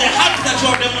because of the heart that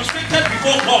you have demonstrated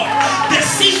before God. The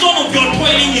season of your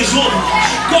toiling is over.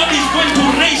 God is going to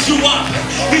raise you up.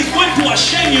 He's going to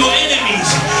shame your enemies,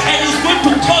 and he's going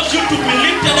to cause you to be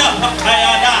lifted up.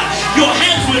 Your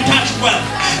hands will touch wealth.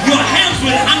 Your hands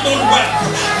will handle wealth.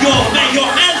 Your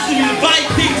hands will buy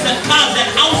things and cars and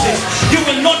houses you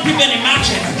will not even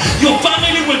imagine. Your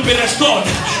family will be restored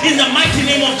in the mighty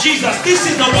name of Jesus. This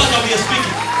is the word that we are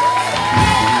speaking.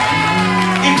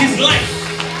 It is life.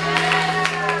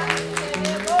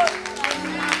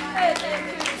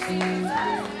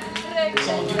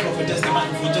 Someone give prophetess the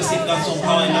microphone. Just sing that song,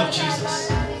 How I Love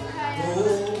Jesus.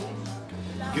 Oh,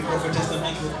 give prophetess the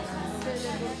microphone.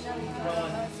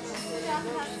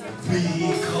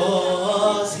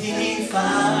 Because he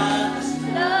first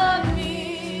loved me.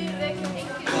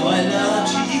 How I love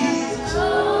Jesus.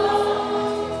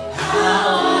 How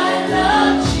I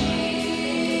love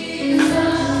Jesus.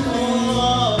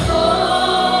 Oh,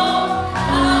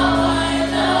 how I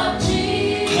love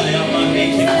Jesus. I am a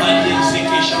naked body and sick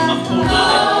is a matuna.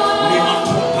 Lima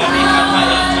tupanika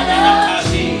payantana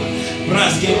kasi.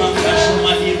 Braske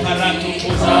makashumani parato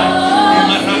tozai.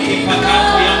 Emarake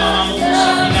pakato ya mama musa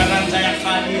pinaranta ya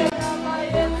kani.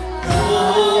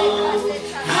 Oh,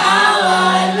 how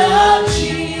I love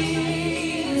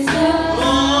Jesus.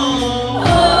 Oh,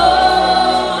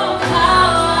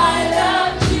 how I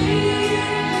love Jesus.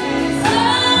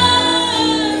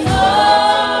 Oh,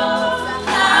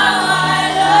 how I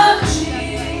love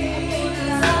Jesus.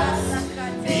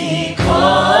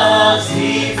 Because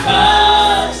he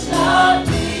first loved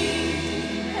me.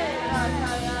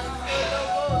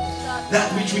 That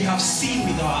which we have seen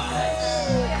with our eyes,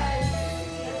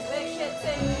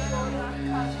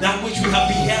 that which we have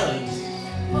beheld,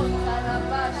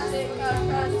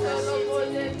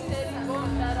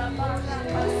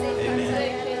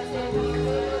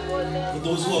 for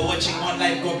those who are watching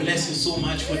online, God bless you so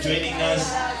much for joining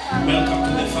us. Welcome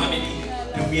to the family.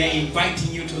 And we are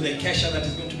inviting you to the Kesha that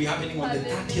is going to be happening on the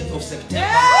 30th of September.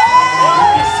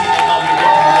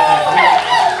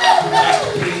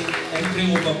 And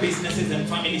pray over businesses and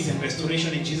families and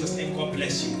restoration in Jesus' name. God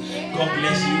bless you. God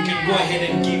bless you. You can go ahead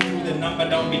and give through the number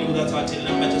down below. That's our till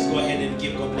number. Just go ahead and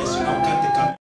give. God bless you. I'll cut the camera.